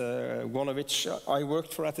companies, one of which I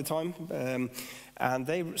worked for at the time, and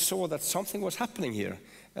they saw that something was happening here.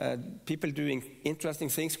 People doing interesting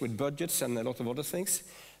things with budgets and a lot of other things.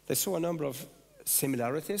 They saw a number of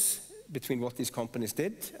similarities between what these companies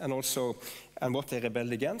did and what they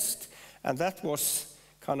rebelled against. And that was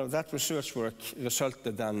kind of, that research work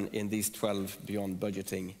resulted then in these 12 beyond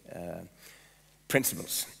budgeting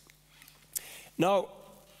principles. Now,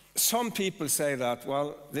 some people say that,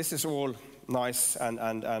 well, this is all nice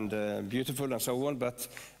and beautiful and so on, but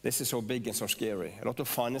this is so big and so scary. A lot of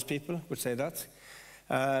finance people would say that.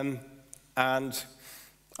 And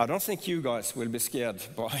I don't think you guys will be scared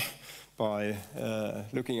by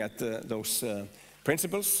looking at those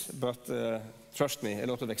principles, but trust me, a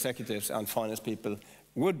lot of executives and finance people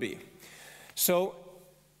would be. So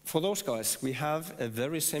for those guys, we have a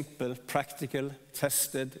very simple, practical,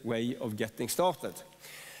 tested way of getting started.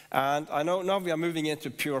 And I know now we are moving into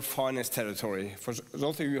pure finance territory. For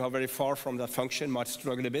those of you who are very far from that function might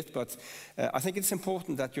struggle a bit, but I think it's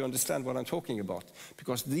important that you understand what I'm talking about,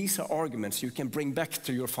 because these are arguments you can bring back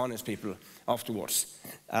to your finance people afterwards,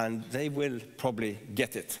 and they will probably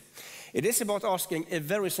get it. It is about asking a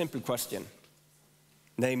very simple question,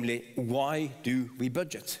 namely, why do we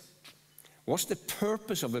budget? What's the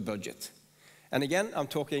purpose of a budget? And again, I'm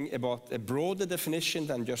talking about a broader definition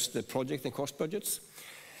than just the project and cost budgets.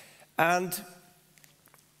 And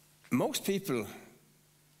most people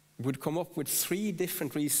would come up with 3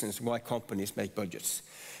 different reasons why companies make budgets.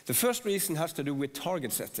 The first reason has to do with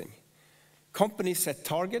target setting. Companies set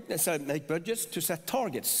targets, make budgets to set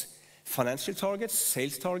targets, financial targets,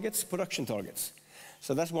 sales targets, production targets.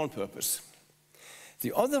 So that's one purpose.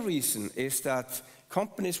 The other reason is that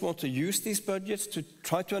companies want to use these budgets to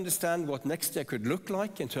try to understand what next year could look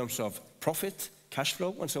like in terms of profit, cash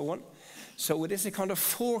flow, and so on. So it is a kind of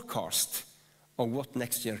forecast of what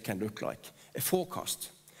next year can look like, a forecast.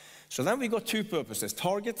 So then we got 2 purposes,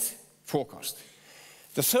 target, forecast.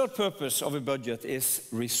 The third purpose of a budget is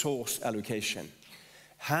resource allocation,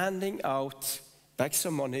 handing out bags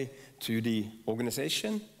of money to the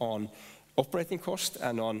organization on operating costs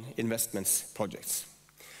and on investments projects.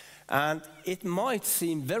 And it might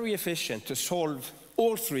seem very efficient to solve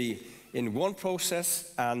all 3 in one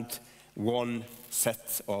process and one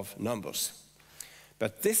set of numbers.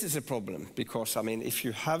 But this is a problem because, I mean, if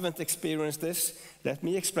you haven't experienced this, let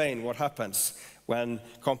me explain what happens when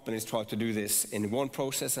companies try to do this in one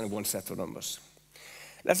process and one set of numbers.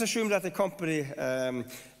 Let's assume that the company,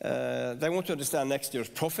 they want to understand next year's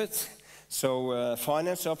profit. So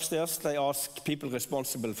finance upstairs, they ask people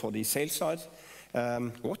responsible for the sales side,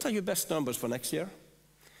 what are your best numbers for next year?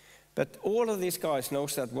 But all of these guys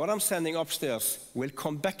knows that what I'm sending upstairs will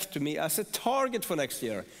come back to me as a target for next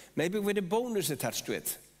year, maybe with a bonus attached to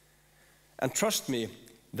it. And trust me,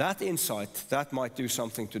 that insight, that might do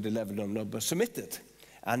something to the level of numbers submitted,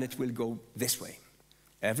 and it will go this way.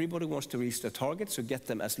 Everybody wants to reach their target, so get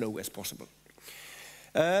them as low as possible.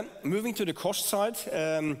 Moving to the cost side,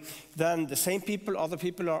 then the same people, other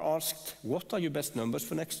people are asked, what are your best numbers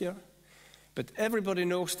for next year? But everybody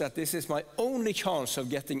knows that this is my only chance of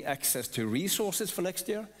getting access to resources for next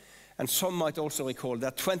year. And some might also recall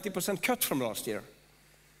that 20% cut from last year.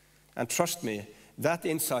 And trust me, that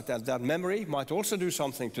insight and that memory might also do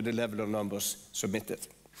something to the level of numbers submitted.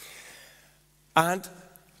 And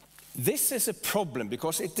this is a problem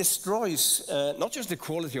because it destroys not just the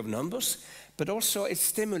quality of numbers, but also it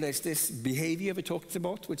stimulates this behavior we talked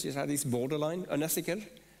about, which is at least borderline unethical,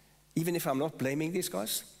 even if I'm not blaming these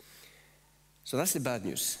guys. So that's the bad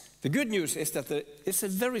news. The good news is that it's a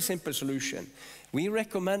very simple solution. We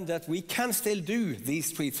recommend that we can still do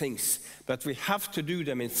these three things, but we have to do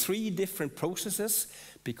them in three different processes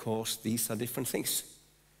because these are different things,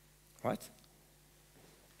 right?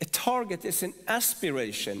 A target is an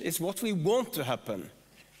aspiration, it's what we want to happen,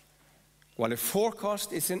 while a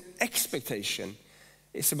forecast is an expectation.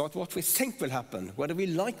 It's about what we think will happen, whether we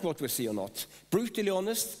like what we see or not. Brutally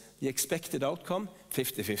honest, the expected outcome,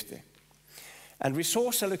 50-50. And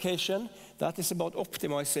resource allocation, that is about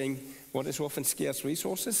optimizing what is often scarce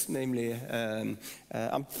resources, namely,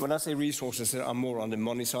 when I say resources, I'm more on the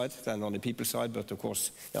money side than on the people side, but of course,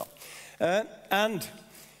 yeah. And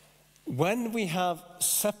when we have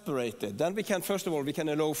separated, then we can, first of all, we can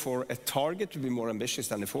allow for a target to be more ambitious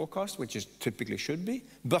than the forecast, which is typically should be,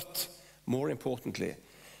 but more importantly,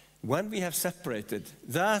 when we have separated,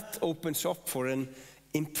 that opens up for an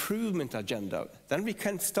improvement agenda. Then we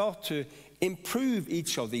can start to improve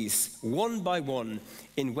each of these one by one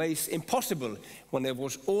in ways impossible when it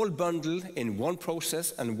was all bundled in one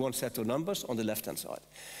process and one set of numbers on the left-hand side.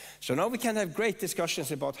 So now we can have great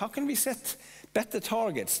discussions about how can we set better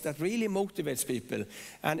targets that really motivates people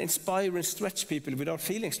and inspire and stretch people without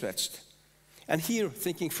feeling stretched. And here,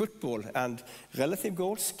 thinking football and relative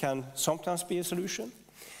goals can sometimes be a solution.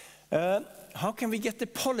 How can we get the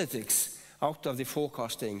politics out of the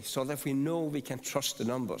forecasting so that we know we can trust the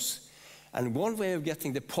numbers? And one way of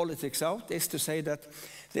getting the politics out is to say that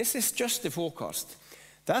this is just the forecast.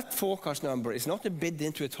 That forecast number is not a bid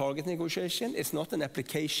into a target negotiation. It's not an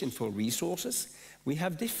application for resources. We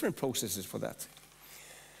have different processes for that.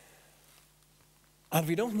 And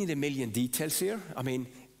we don't need a million details here. I mean,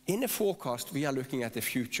 in a forecast, we are looking at the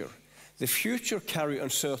future. The future carries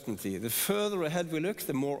uncertainty. The further ahead we look,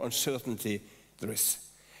 the more uncertainty there is.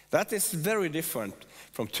 That is very different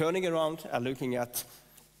from turning around and looking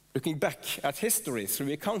back at history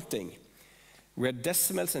through accounting, where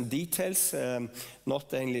decimals and details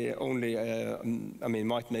not only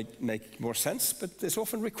might make more sense, but it's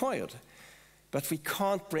often required. But we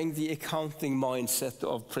can't bring the accounting mindset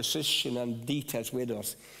of precision and details with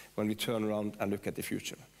us when we turn around and look at the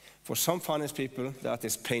future. For some finance people, that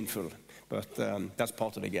is painful, but that's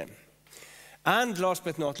part of the game. And last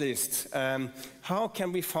but not least, how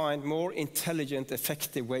can we find more intelligent,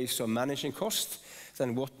 effective ways of managing costs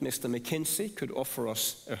than what Mr. McKinsey could offer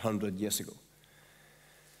us 100 years ago?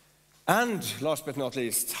 And last but not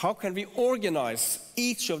least, how can we organize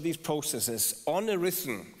each of these processes on a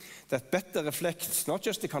rhythm that better reflects not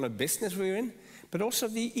just the kind of business we're in, but also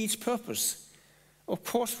each purpose? Of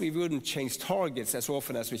course, we wouldn't change targets as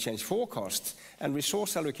often as we change forecasts, and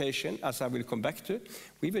resource allocation, as I will come back to,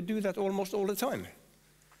 we would do that almost all the time.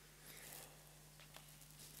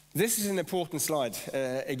 This is an important slide,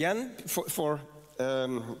 again, for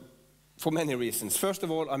many reasons. First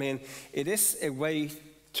of all, I mean, it is a way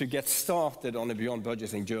to get started on a beyond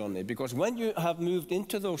budgeting journey, because when you have moved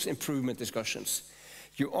into those improvement discussions,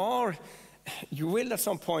 you will at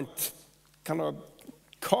some point kind of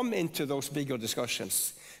come into those bigger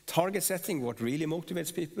discussions. Target setting, what really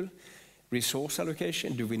motivates people. Resource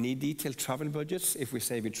allocation, do we need detailed travel budgets if we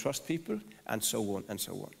say we trust people, and so on and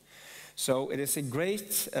so on. So it is a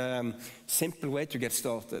great, simple way to get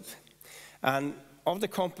started. And of the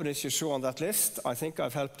companies you saw on that list, I think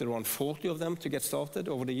I've helped around 40 of them to get started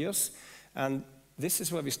over the years, and this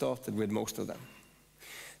is where we started with most of them.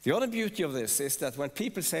 The other beauty of this is that when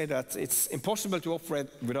people say that it's impossible to operate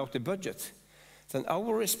without a budget, then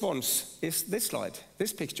our response is this slide,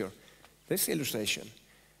 this picture, this illustration.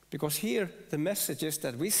 Because here the message is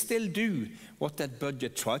that we still do what that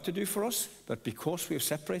budget tried to do for us, but because we've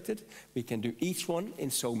separated, we can do each one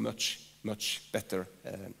in so much, much better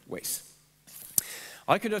ways.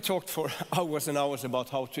 I could have talked for hours and hours about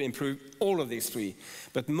how to improve all of these three,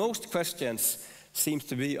 but most questions seems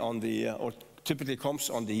to be on the, or typically comes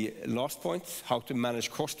on the last point, how to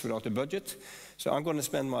manage cost without a budget. So I'm going to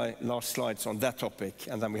spend my last slides on that topic,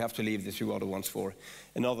 and then we have to leave the two other ones for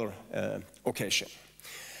another occasion.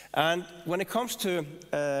 And when it comes to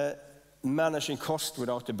managing cost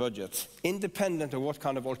without a budget, independent of what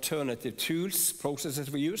kind of alternative tools,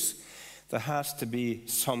 processes we use, there has to be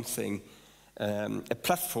something, a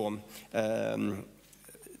platform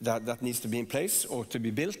that needs to be in place or to be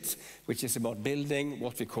built, which is about building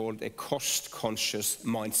what we call a cost-conscious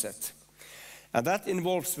mindset. And that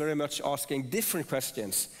involves very much asking different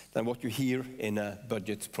questions than what you hear in a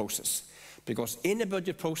budget process. Because in a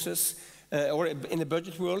budget process, or in the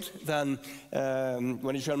budget world, then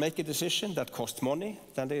when you shall make a decision that costs money,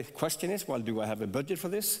 then the question is, well, do I have a budget for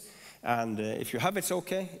this? And if you have, it's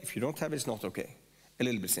okay. If you don't have, it's not okay. A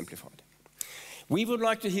little bit simplified. We would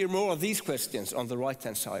like to hear more of these questions on the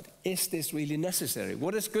right-hand side. Is this really necessary?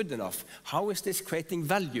 What is good enough? How is this creating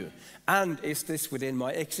value? And is this within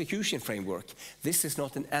my execution framework? This is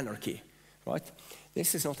not an anarchy, right?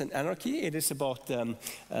 This is not an anarchy. It is about,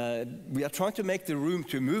 we are trying to make the room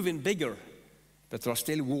to move in bigger, but there are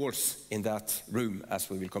still walls in that room, as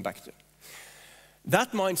we will come back to.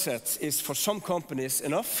 That mindset is for some companies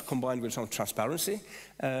enough, combined with some transparency,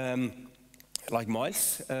 like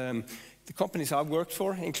Miles. The companies I've worked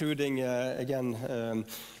for, including, again,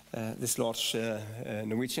 this large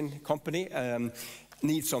Norwegian company,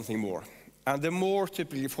 need something more. And the more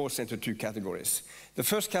typically falls into two categories. The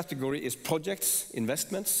first category is projects,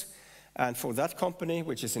 investments. And for that company,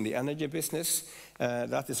 which is in the energy business,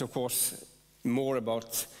 that is, of course, more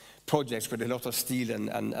about projects with a lot of steel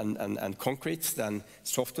and concrete than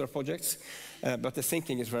software projects. But the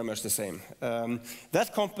thinking is very much the same.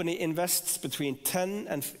 That company invests between 10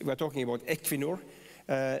 and, we're talking about Equinor,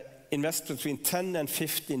 invests between 10 and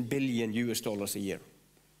 15 billion US dollars a year.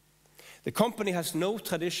 The company has no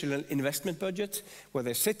traditional investment budget where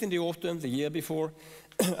they sit in the autumn the year before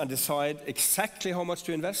and decide exactly how much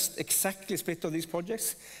to invest, exactly split of these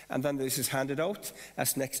projects, and then this is handed out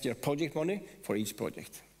as next year project money for each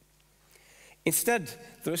project. Instead,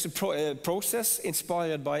 there is a process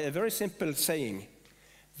inspired by a very simple saying: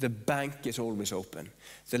 the bank is always open.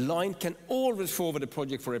 The line can always forward a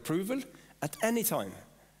project for approval at any time.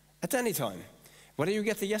 At any time. Whether you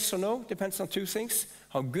get a yes or no depends on two things.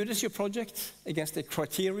 How good is your project against the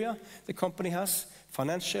criteria the company has?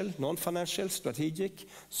 Financial, non-financial, strategic,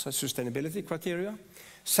 sustainability criteria.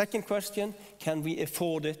 Second question, can we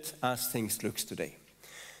afford it as things look today?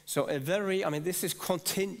 So this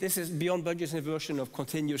is beyond budgets and version of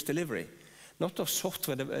continuous delivery. Not of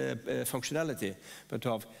software functionality, but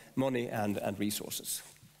of money and resources.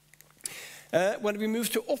 When we move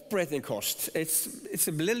to operating costs, it's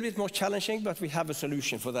a little bit more challenging, but we have a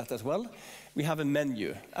solution for that as well. We have a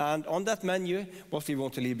menu, and on that menu, what we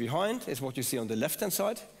want to leave behind is what you see on the left-hand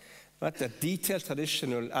side, right? That detailed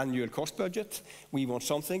traditional annual cost budget. We want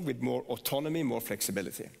something with more autonomy, more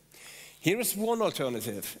flexibility. Here is one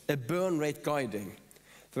alternative, a burn rate guiding.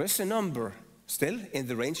 There is a number still in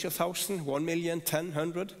the range of 1,000, 1 million, 10,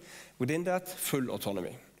 100. Within that, full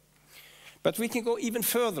autonomy. But we can go even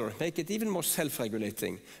further, make it even more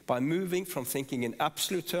self-regulating by moving from thinking in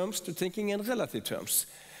absolute terms to thinking in relative terms.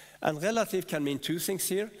 And relative can mean two things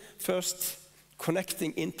here. First,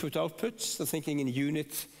 connecting input-output, so thinking in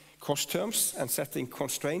unit cost terms and setting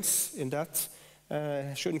constraints in that.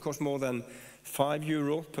 Shouldn't cost more than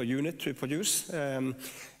 €5 per unit to produce.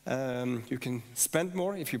 You can spend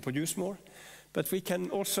more if you produce more. But we can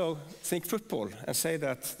also think football and say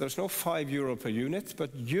that there's no €5 per unit,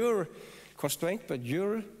 but your constraint, but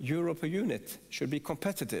your euro per unit should be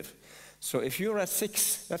competitive. So if you're at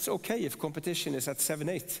 6, that's okay if competition is at 7,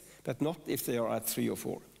 8, but not if they are at 3 or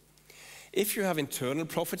 4. If you have internal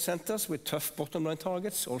profit centers with tough bottom line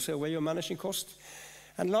targets, also a way of managing cost.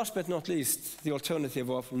 And last but not least, the alternative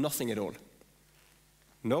of nothing at all.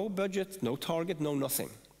 No budget, no target, no nothing.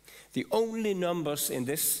 The only numbers in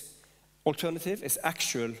this alternative is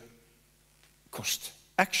actual cost.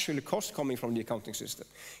 Actual cost coming from the accounting system.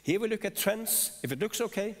 Here we look at trends. If it looks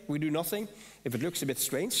okay, we do nothing. If it looks a bit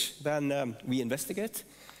strange, then we investigate.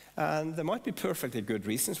 And there might be perfectly good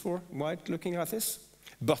reasons for why looking at this.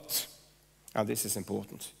 But, and this is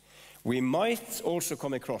important, we might also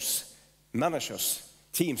come across managers,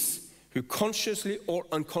 teams, who consciously or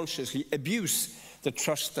unconsciously abuse the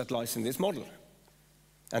trust that lies in this model.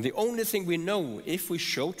 And the only thing we know if we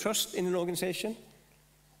show trust in an organization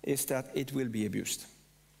is that it will be abused.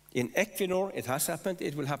 In Equinor, it has happened,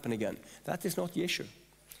 it will happen again. That is not the issue.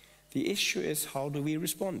 The issue is how do we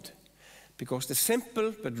respond? Because the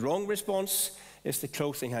simple but wrong response is the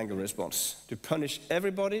clothing hanger response, to punish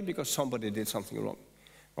everybody because somebody did something wrong.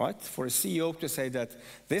 Right? For a CEO to say that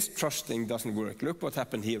this trusting doesn't work, look what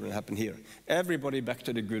happened here and happened here. Everybody back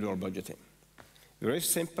to the good old budgeting. Very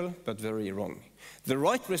simple, but very wrong. The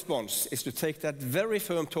right response is to take that very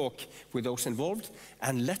firm talk with those involved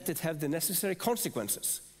and let it have the necessary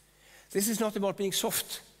consequences. This is not about being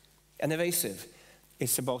soft and evasive.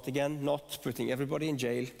 It's about, again, not putting everybody in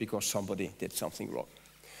jail because somebody did something wrong.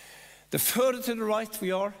 The further to the right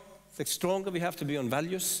we are, the stronger we have to be on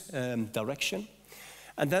values, direction.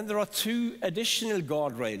 And then there are two additional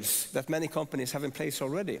guardrails that many companies have in place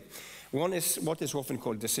already. One is what is often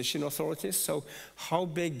called decision authorities. So how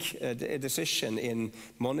big a decision in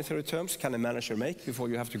monetary terms can a manager make before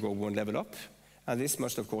you have to go one level up? And this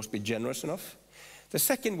must, of course, be generous enough. The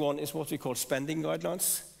second one is what we call spending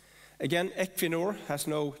guidelines. Again, Equinor has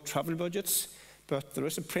no travel budgets, but there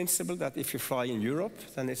is a principle that if you fly in Europe,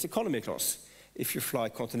 then it's economy class. If you fly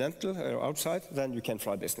continental or outside, then you can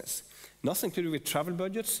fly business. Nothing to do with travel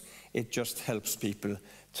budgets, it just helps people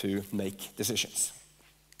to make decisions.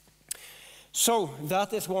 So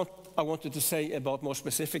that is what I wanted to say about more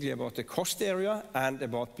specifically about the cost area and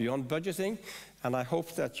about beyond budgeting. And I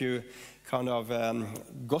hope that you kind of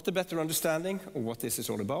got a better understanding of what this is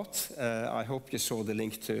all about. I hope you saw the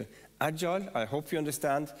link to Agile. I hope you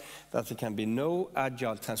understand that there can be no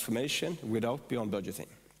Agile transformation without beyond budgeting.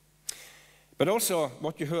 But also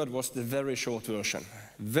what you heard was the very short version.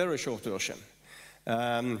 Very short version.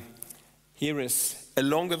 Here is a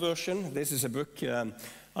longer version. This is a book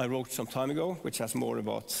I wrote some time ago, which has more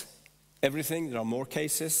about everything. There are more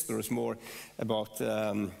cases. There is more about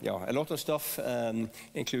a lot of stuff,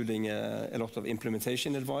 including a lot of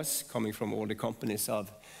implementation advice coming from all the companies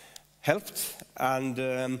I've helped.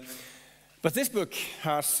 But this book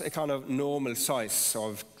has a kind of normal size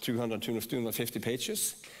of 200, 250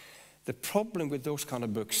 pages. The problem with those kind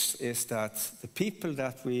of books is that the people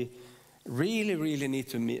that we really need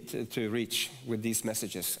to reach with these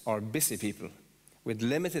messages are busy people with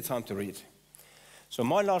limited time to read. So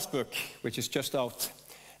my last book, which is just out,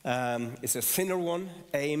 is a thinner one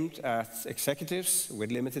aimed at executives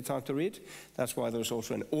with limited time to read. That's why there's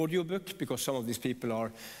also an audio book, because some of these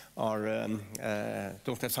people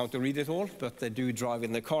don't have time to read it all, but they do drive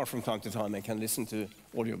in the car from time to time and can listen to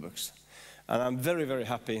audiobooks. And I'm very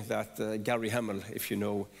happy that Gary Hamel, if you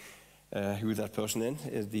know who that person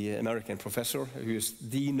is the American professor who is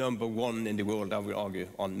the #1 in the world, I will argue,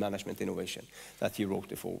 on management innovation, that he wrote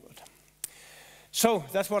the foreword. So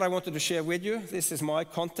that's what I wanted to share with you. This is my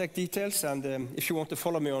contact details, and if you want to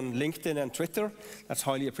follow me on LinkedIn and Twitter, that's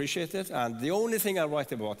highly appreciated. And the only thing I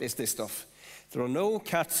write about is this stuff. There are no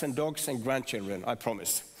cats and dogs and grandchildren, I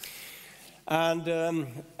promise. And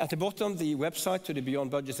at the bottom, the website to the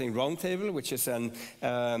Beyond Budgeting Roundtable, which is an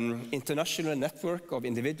international network of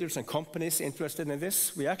individuals and companies interested in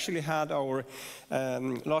this. We actually had our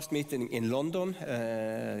last meeting in London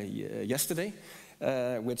yesterday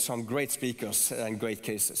with some great speakers and great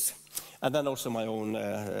cases. And then also my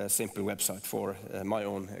own simple website for my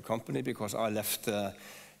own company, because I left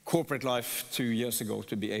corporate life 2 years ago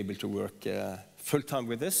to be able to work full-time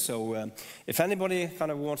with this. So if anybody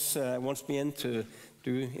kind of wants me in to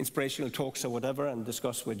do inspirational talks or whatever and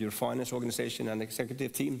discuss with your finance organization and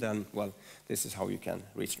executive team, then, well, this is how you can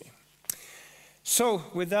reach me. So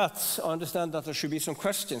with that, I understand that there should be some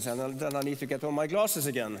questions, and then I need to get on my glasses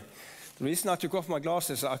again. The reason I took off my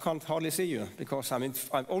glasses, I can't hardly see you, because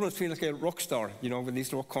I almost feel like a rock star, you know, with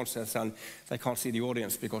these rock concerts, and I can't see the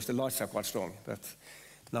audience because the lights are quite strong. But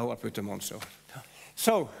now I put them on,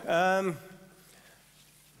 so.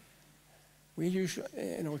 We usually,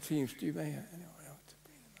 in our teams, do you may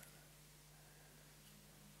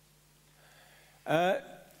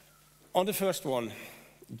on the first one,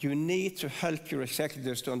 you need to help your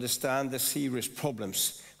executives to understand the serious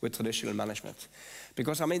problems with traditional management.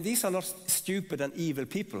 Because, I mean, these are not stupid and evil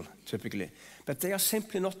people, typically, but they are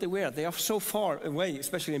simply not aware. They are so far away,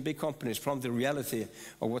 especially in big companies, from the reality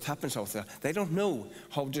of what happens out there. They don't know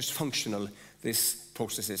how dysfunctional this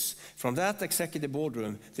process is. From that executive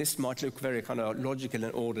boardroom, this might look very kind of logical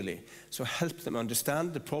and orderly. So help them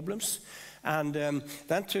understand the problems, and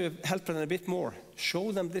then to help them a bit more,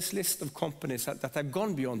 show them this list of companies that have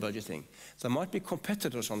gone beyond budgeting. There might be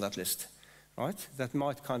competitors on that list, right? That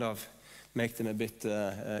might kind of make them a bit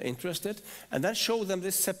interested. And then show them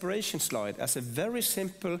this separation slide as a very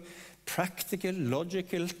simple, practical,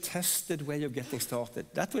 logical, tested way of getting started.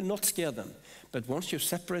 That will not scare them. But once you've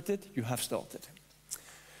separated, you have started.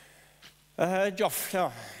 Geoff,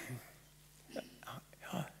 yeah.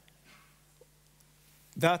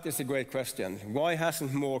 That is a great question. Why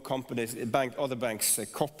hasn't more companies, other banks,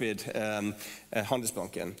 copied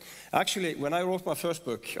Handelsbanken? Actually, when I wrote my first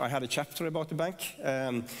book, I had a chapter about the bank,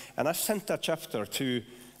 and I sent that chapter to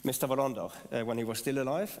Mr. Wallander when he was still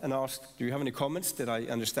alive, and asked, do you have any comments? Did I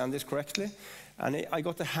understand this correctly? And I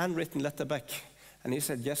got a handwritten letter back, and he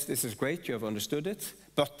said, yes, this is great, you have understood it,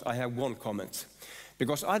 but I have one comment.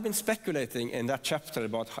 Because I've been speculating in that chapter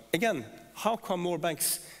about, again, how come more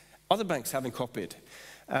banks, other banks haven't copied?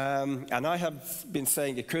 And I have been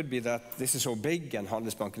saying it could be that this is so big and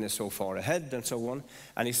Handelsbanken is so far ahead and so on.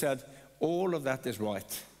 And he said, all of that is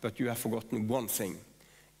right, but you have forgotten one thing.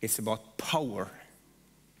 It's about power.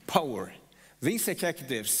 Power. These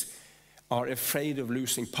executives are afraid of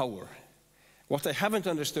losing power. What they haven't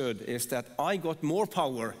understood is that I got more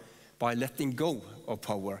power by letting go of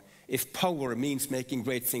power, if power means making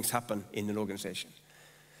great things happen in an organization.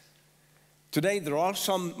 Today, there are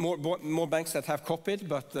some more banks that have copied,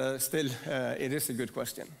 but still, it is a good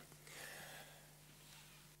question.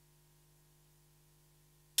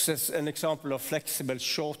 This is an example of flexible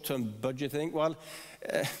short-term budgeting. Well,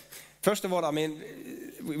 first of all, I mean,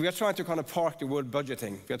 we are trying to kind of park the word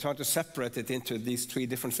budgeting. We are trying to separate it into these three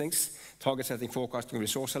different things: target setting, forecasting,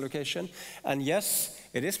 resource allocation. And yes,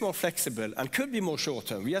 it is more flexible and could be more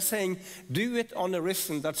short-term. We are saying do it on a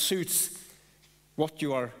rhythm that suits what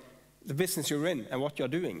you are, the business you're in and what you're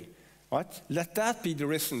doing. Right? Let that be the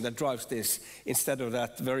rhythm that drives this, instead of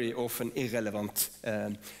that very often irrelevant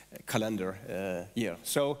calendar year.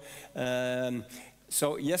 So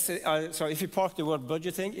yes, so if you park the word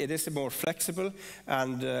budgeting, it is more flexible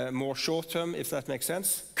and more short-term, if that makes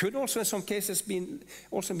sense. Could also in some cases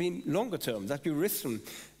also mean longer-term, that your rhythm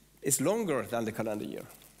is longer than the calendar year.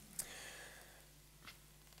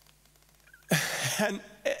 An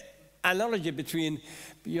analogy between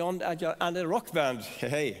Beyond Agile and a rock band.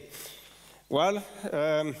 Hey. Well,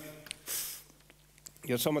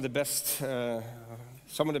 you're some of the best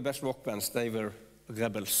rock bands. They were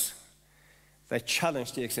rebels. They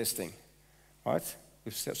challenged the existing, right?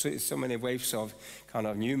 So many waves of kind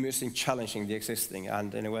of new music challenging the existing,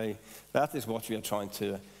 and in a way, that is what we are trying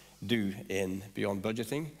to do in Beyond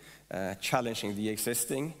Budgeting, challenging the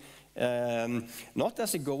existing, not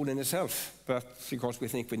as a goal in itself, but because we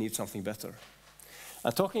think we need something better.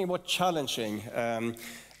 And talking about challenging.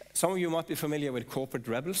 Some of you might be familiar with corporate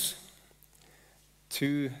rebels.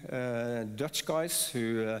 Two Dutch guys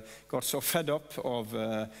who got so fed up of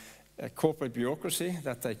corporate bureaucracy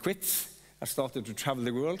that they quit and started to travel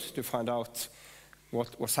the world to find out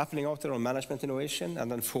what was happening out there on management innovation,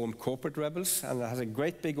 and then formed Corporate Rebels, and it has a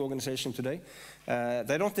great big organization today.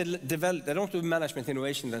 They don't do management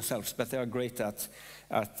innovation themselves, but they are great at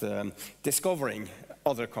discovering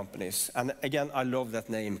other companies. And again, I love that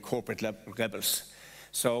name, Corporate Rebels.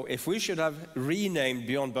 So if we should have renamed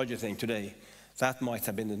Beyond Budgeting today, that might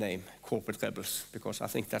have been the name, Corporate Rebels, because I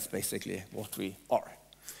think that's basically what we are.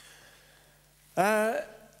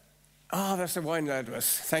 There's a wine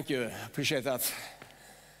address. Thank you, appreciate that.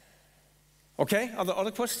 Okay, are there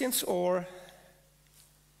other questions, or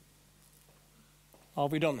are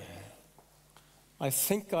we done? I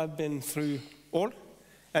think I've been through all.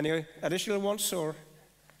 Any additional ones, or?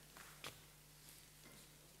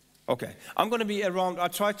 Okay, I'm going to be around. I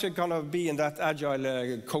try to kind of be in that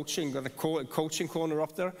agile coaching, the coaching corner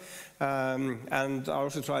up there, and I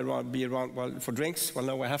also try to be around for drinks. Well,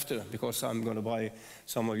 no, I have to, because I'm going to buy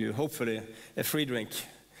some of you, hopefully, a free drink,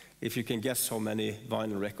 if you can guess how many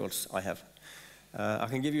vinyl records I have. I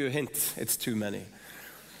can give you a hint. It's too many.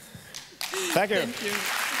 Thank you. Thank you.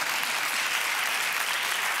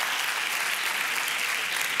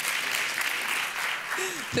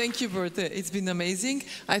 Thank you, Bjarte. It's been amazing.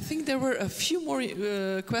 I think there were a few more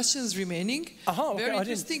questions remaining. Okay, very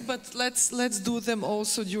interesting, but let's do them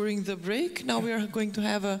also during the break. Now we are going to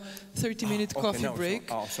have a 30-minute coffee break.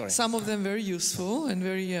 Some of them very useful and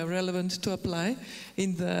very relevant to apply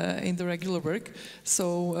in the regular work.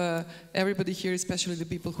 So everybody here, especially the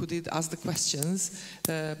people who did ask the questions,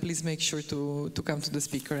 please make sure to come to the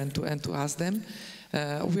speaker and to ask them.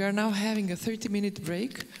 We are now having a 30-minute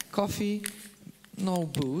break. Coffee. No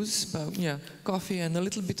booze, but yeah, coffee and a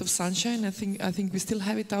little bit of sunshine. I think we still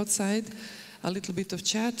have it outside. A little bit of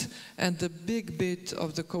chat and a big bit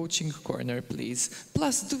of the coaching corner, please.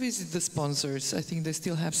 Plus, do visit the sponsors. I think they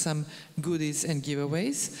still have some goodies and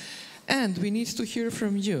giveaways. And we need to hear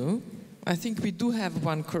from you. I think we do have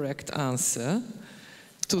one correct answer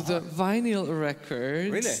to the vinyl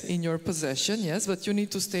records in your possession. Yes, but you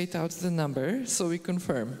need to state out the number so we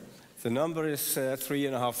confirm. The number is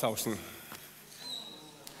 3,500.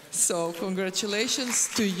 So, congratulations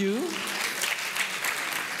to you.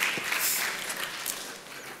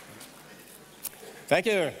 Thank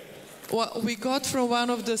you. Well, we got from one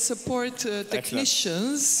of the support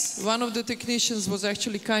technicians. Excellent. One of the technicians was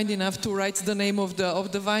actually kind enough to write the name of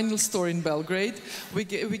the vinyl store in Belgrade. We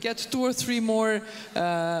get 2 or 3 more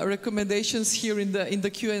recommendations here in the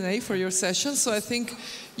Q&A for your session. So I think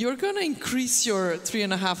you're going to increase your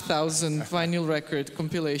 3,500 vinyl record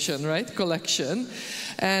compilation, right? Collection.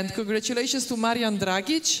 And congratulations to Marian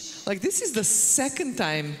Dragic. Like, this is the second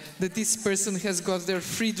time that this person has got their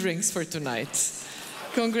free drinks for tonight.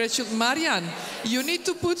 Congratulations. Marian, you need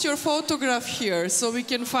to put your photograph here so we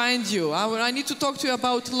can find you. I need to talk to you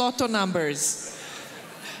about lotto numbers.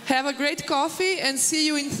 Have a great coffee and see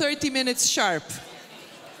you in 30 minutes sharp.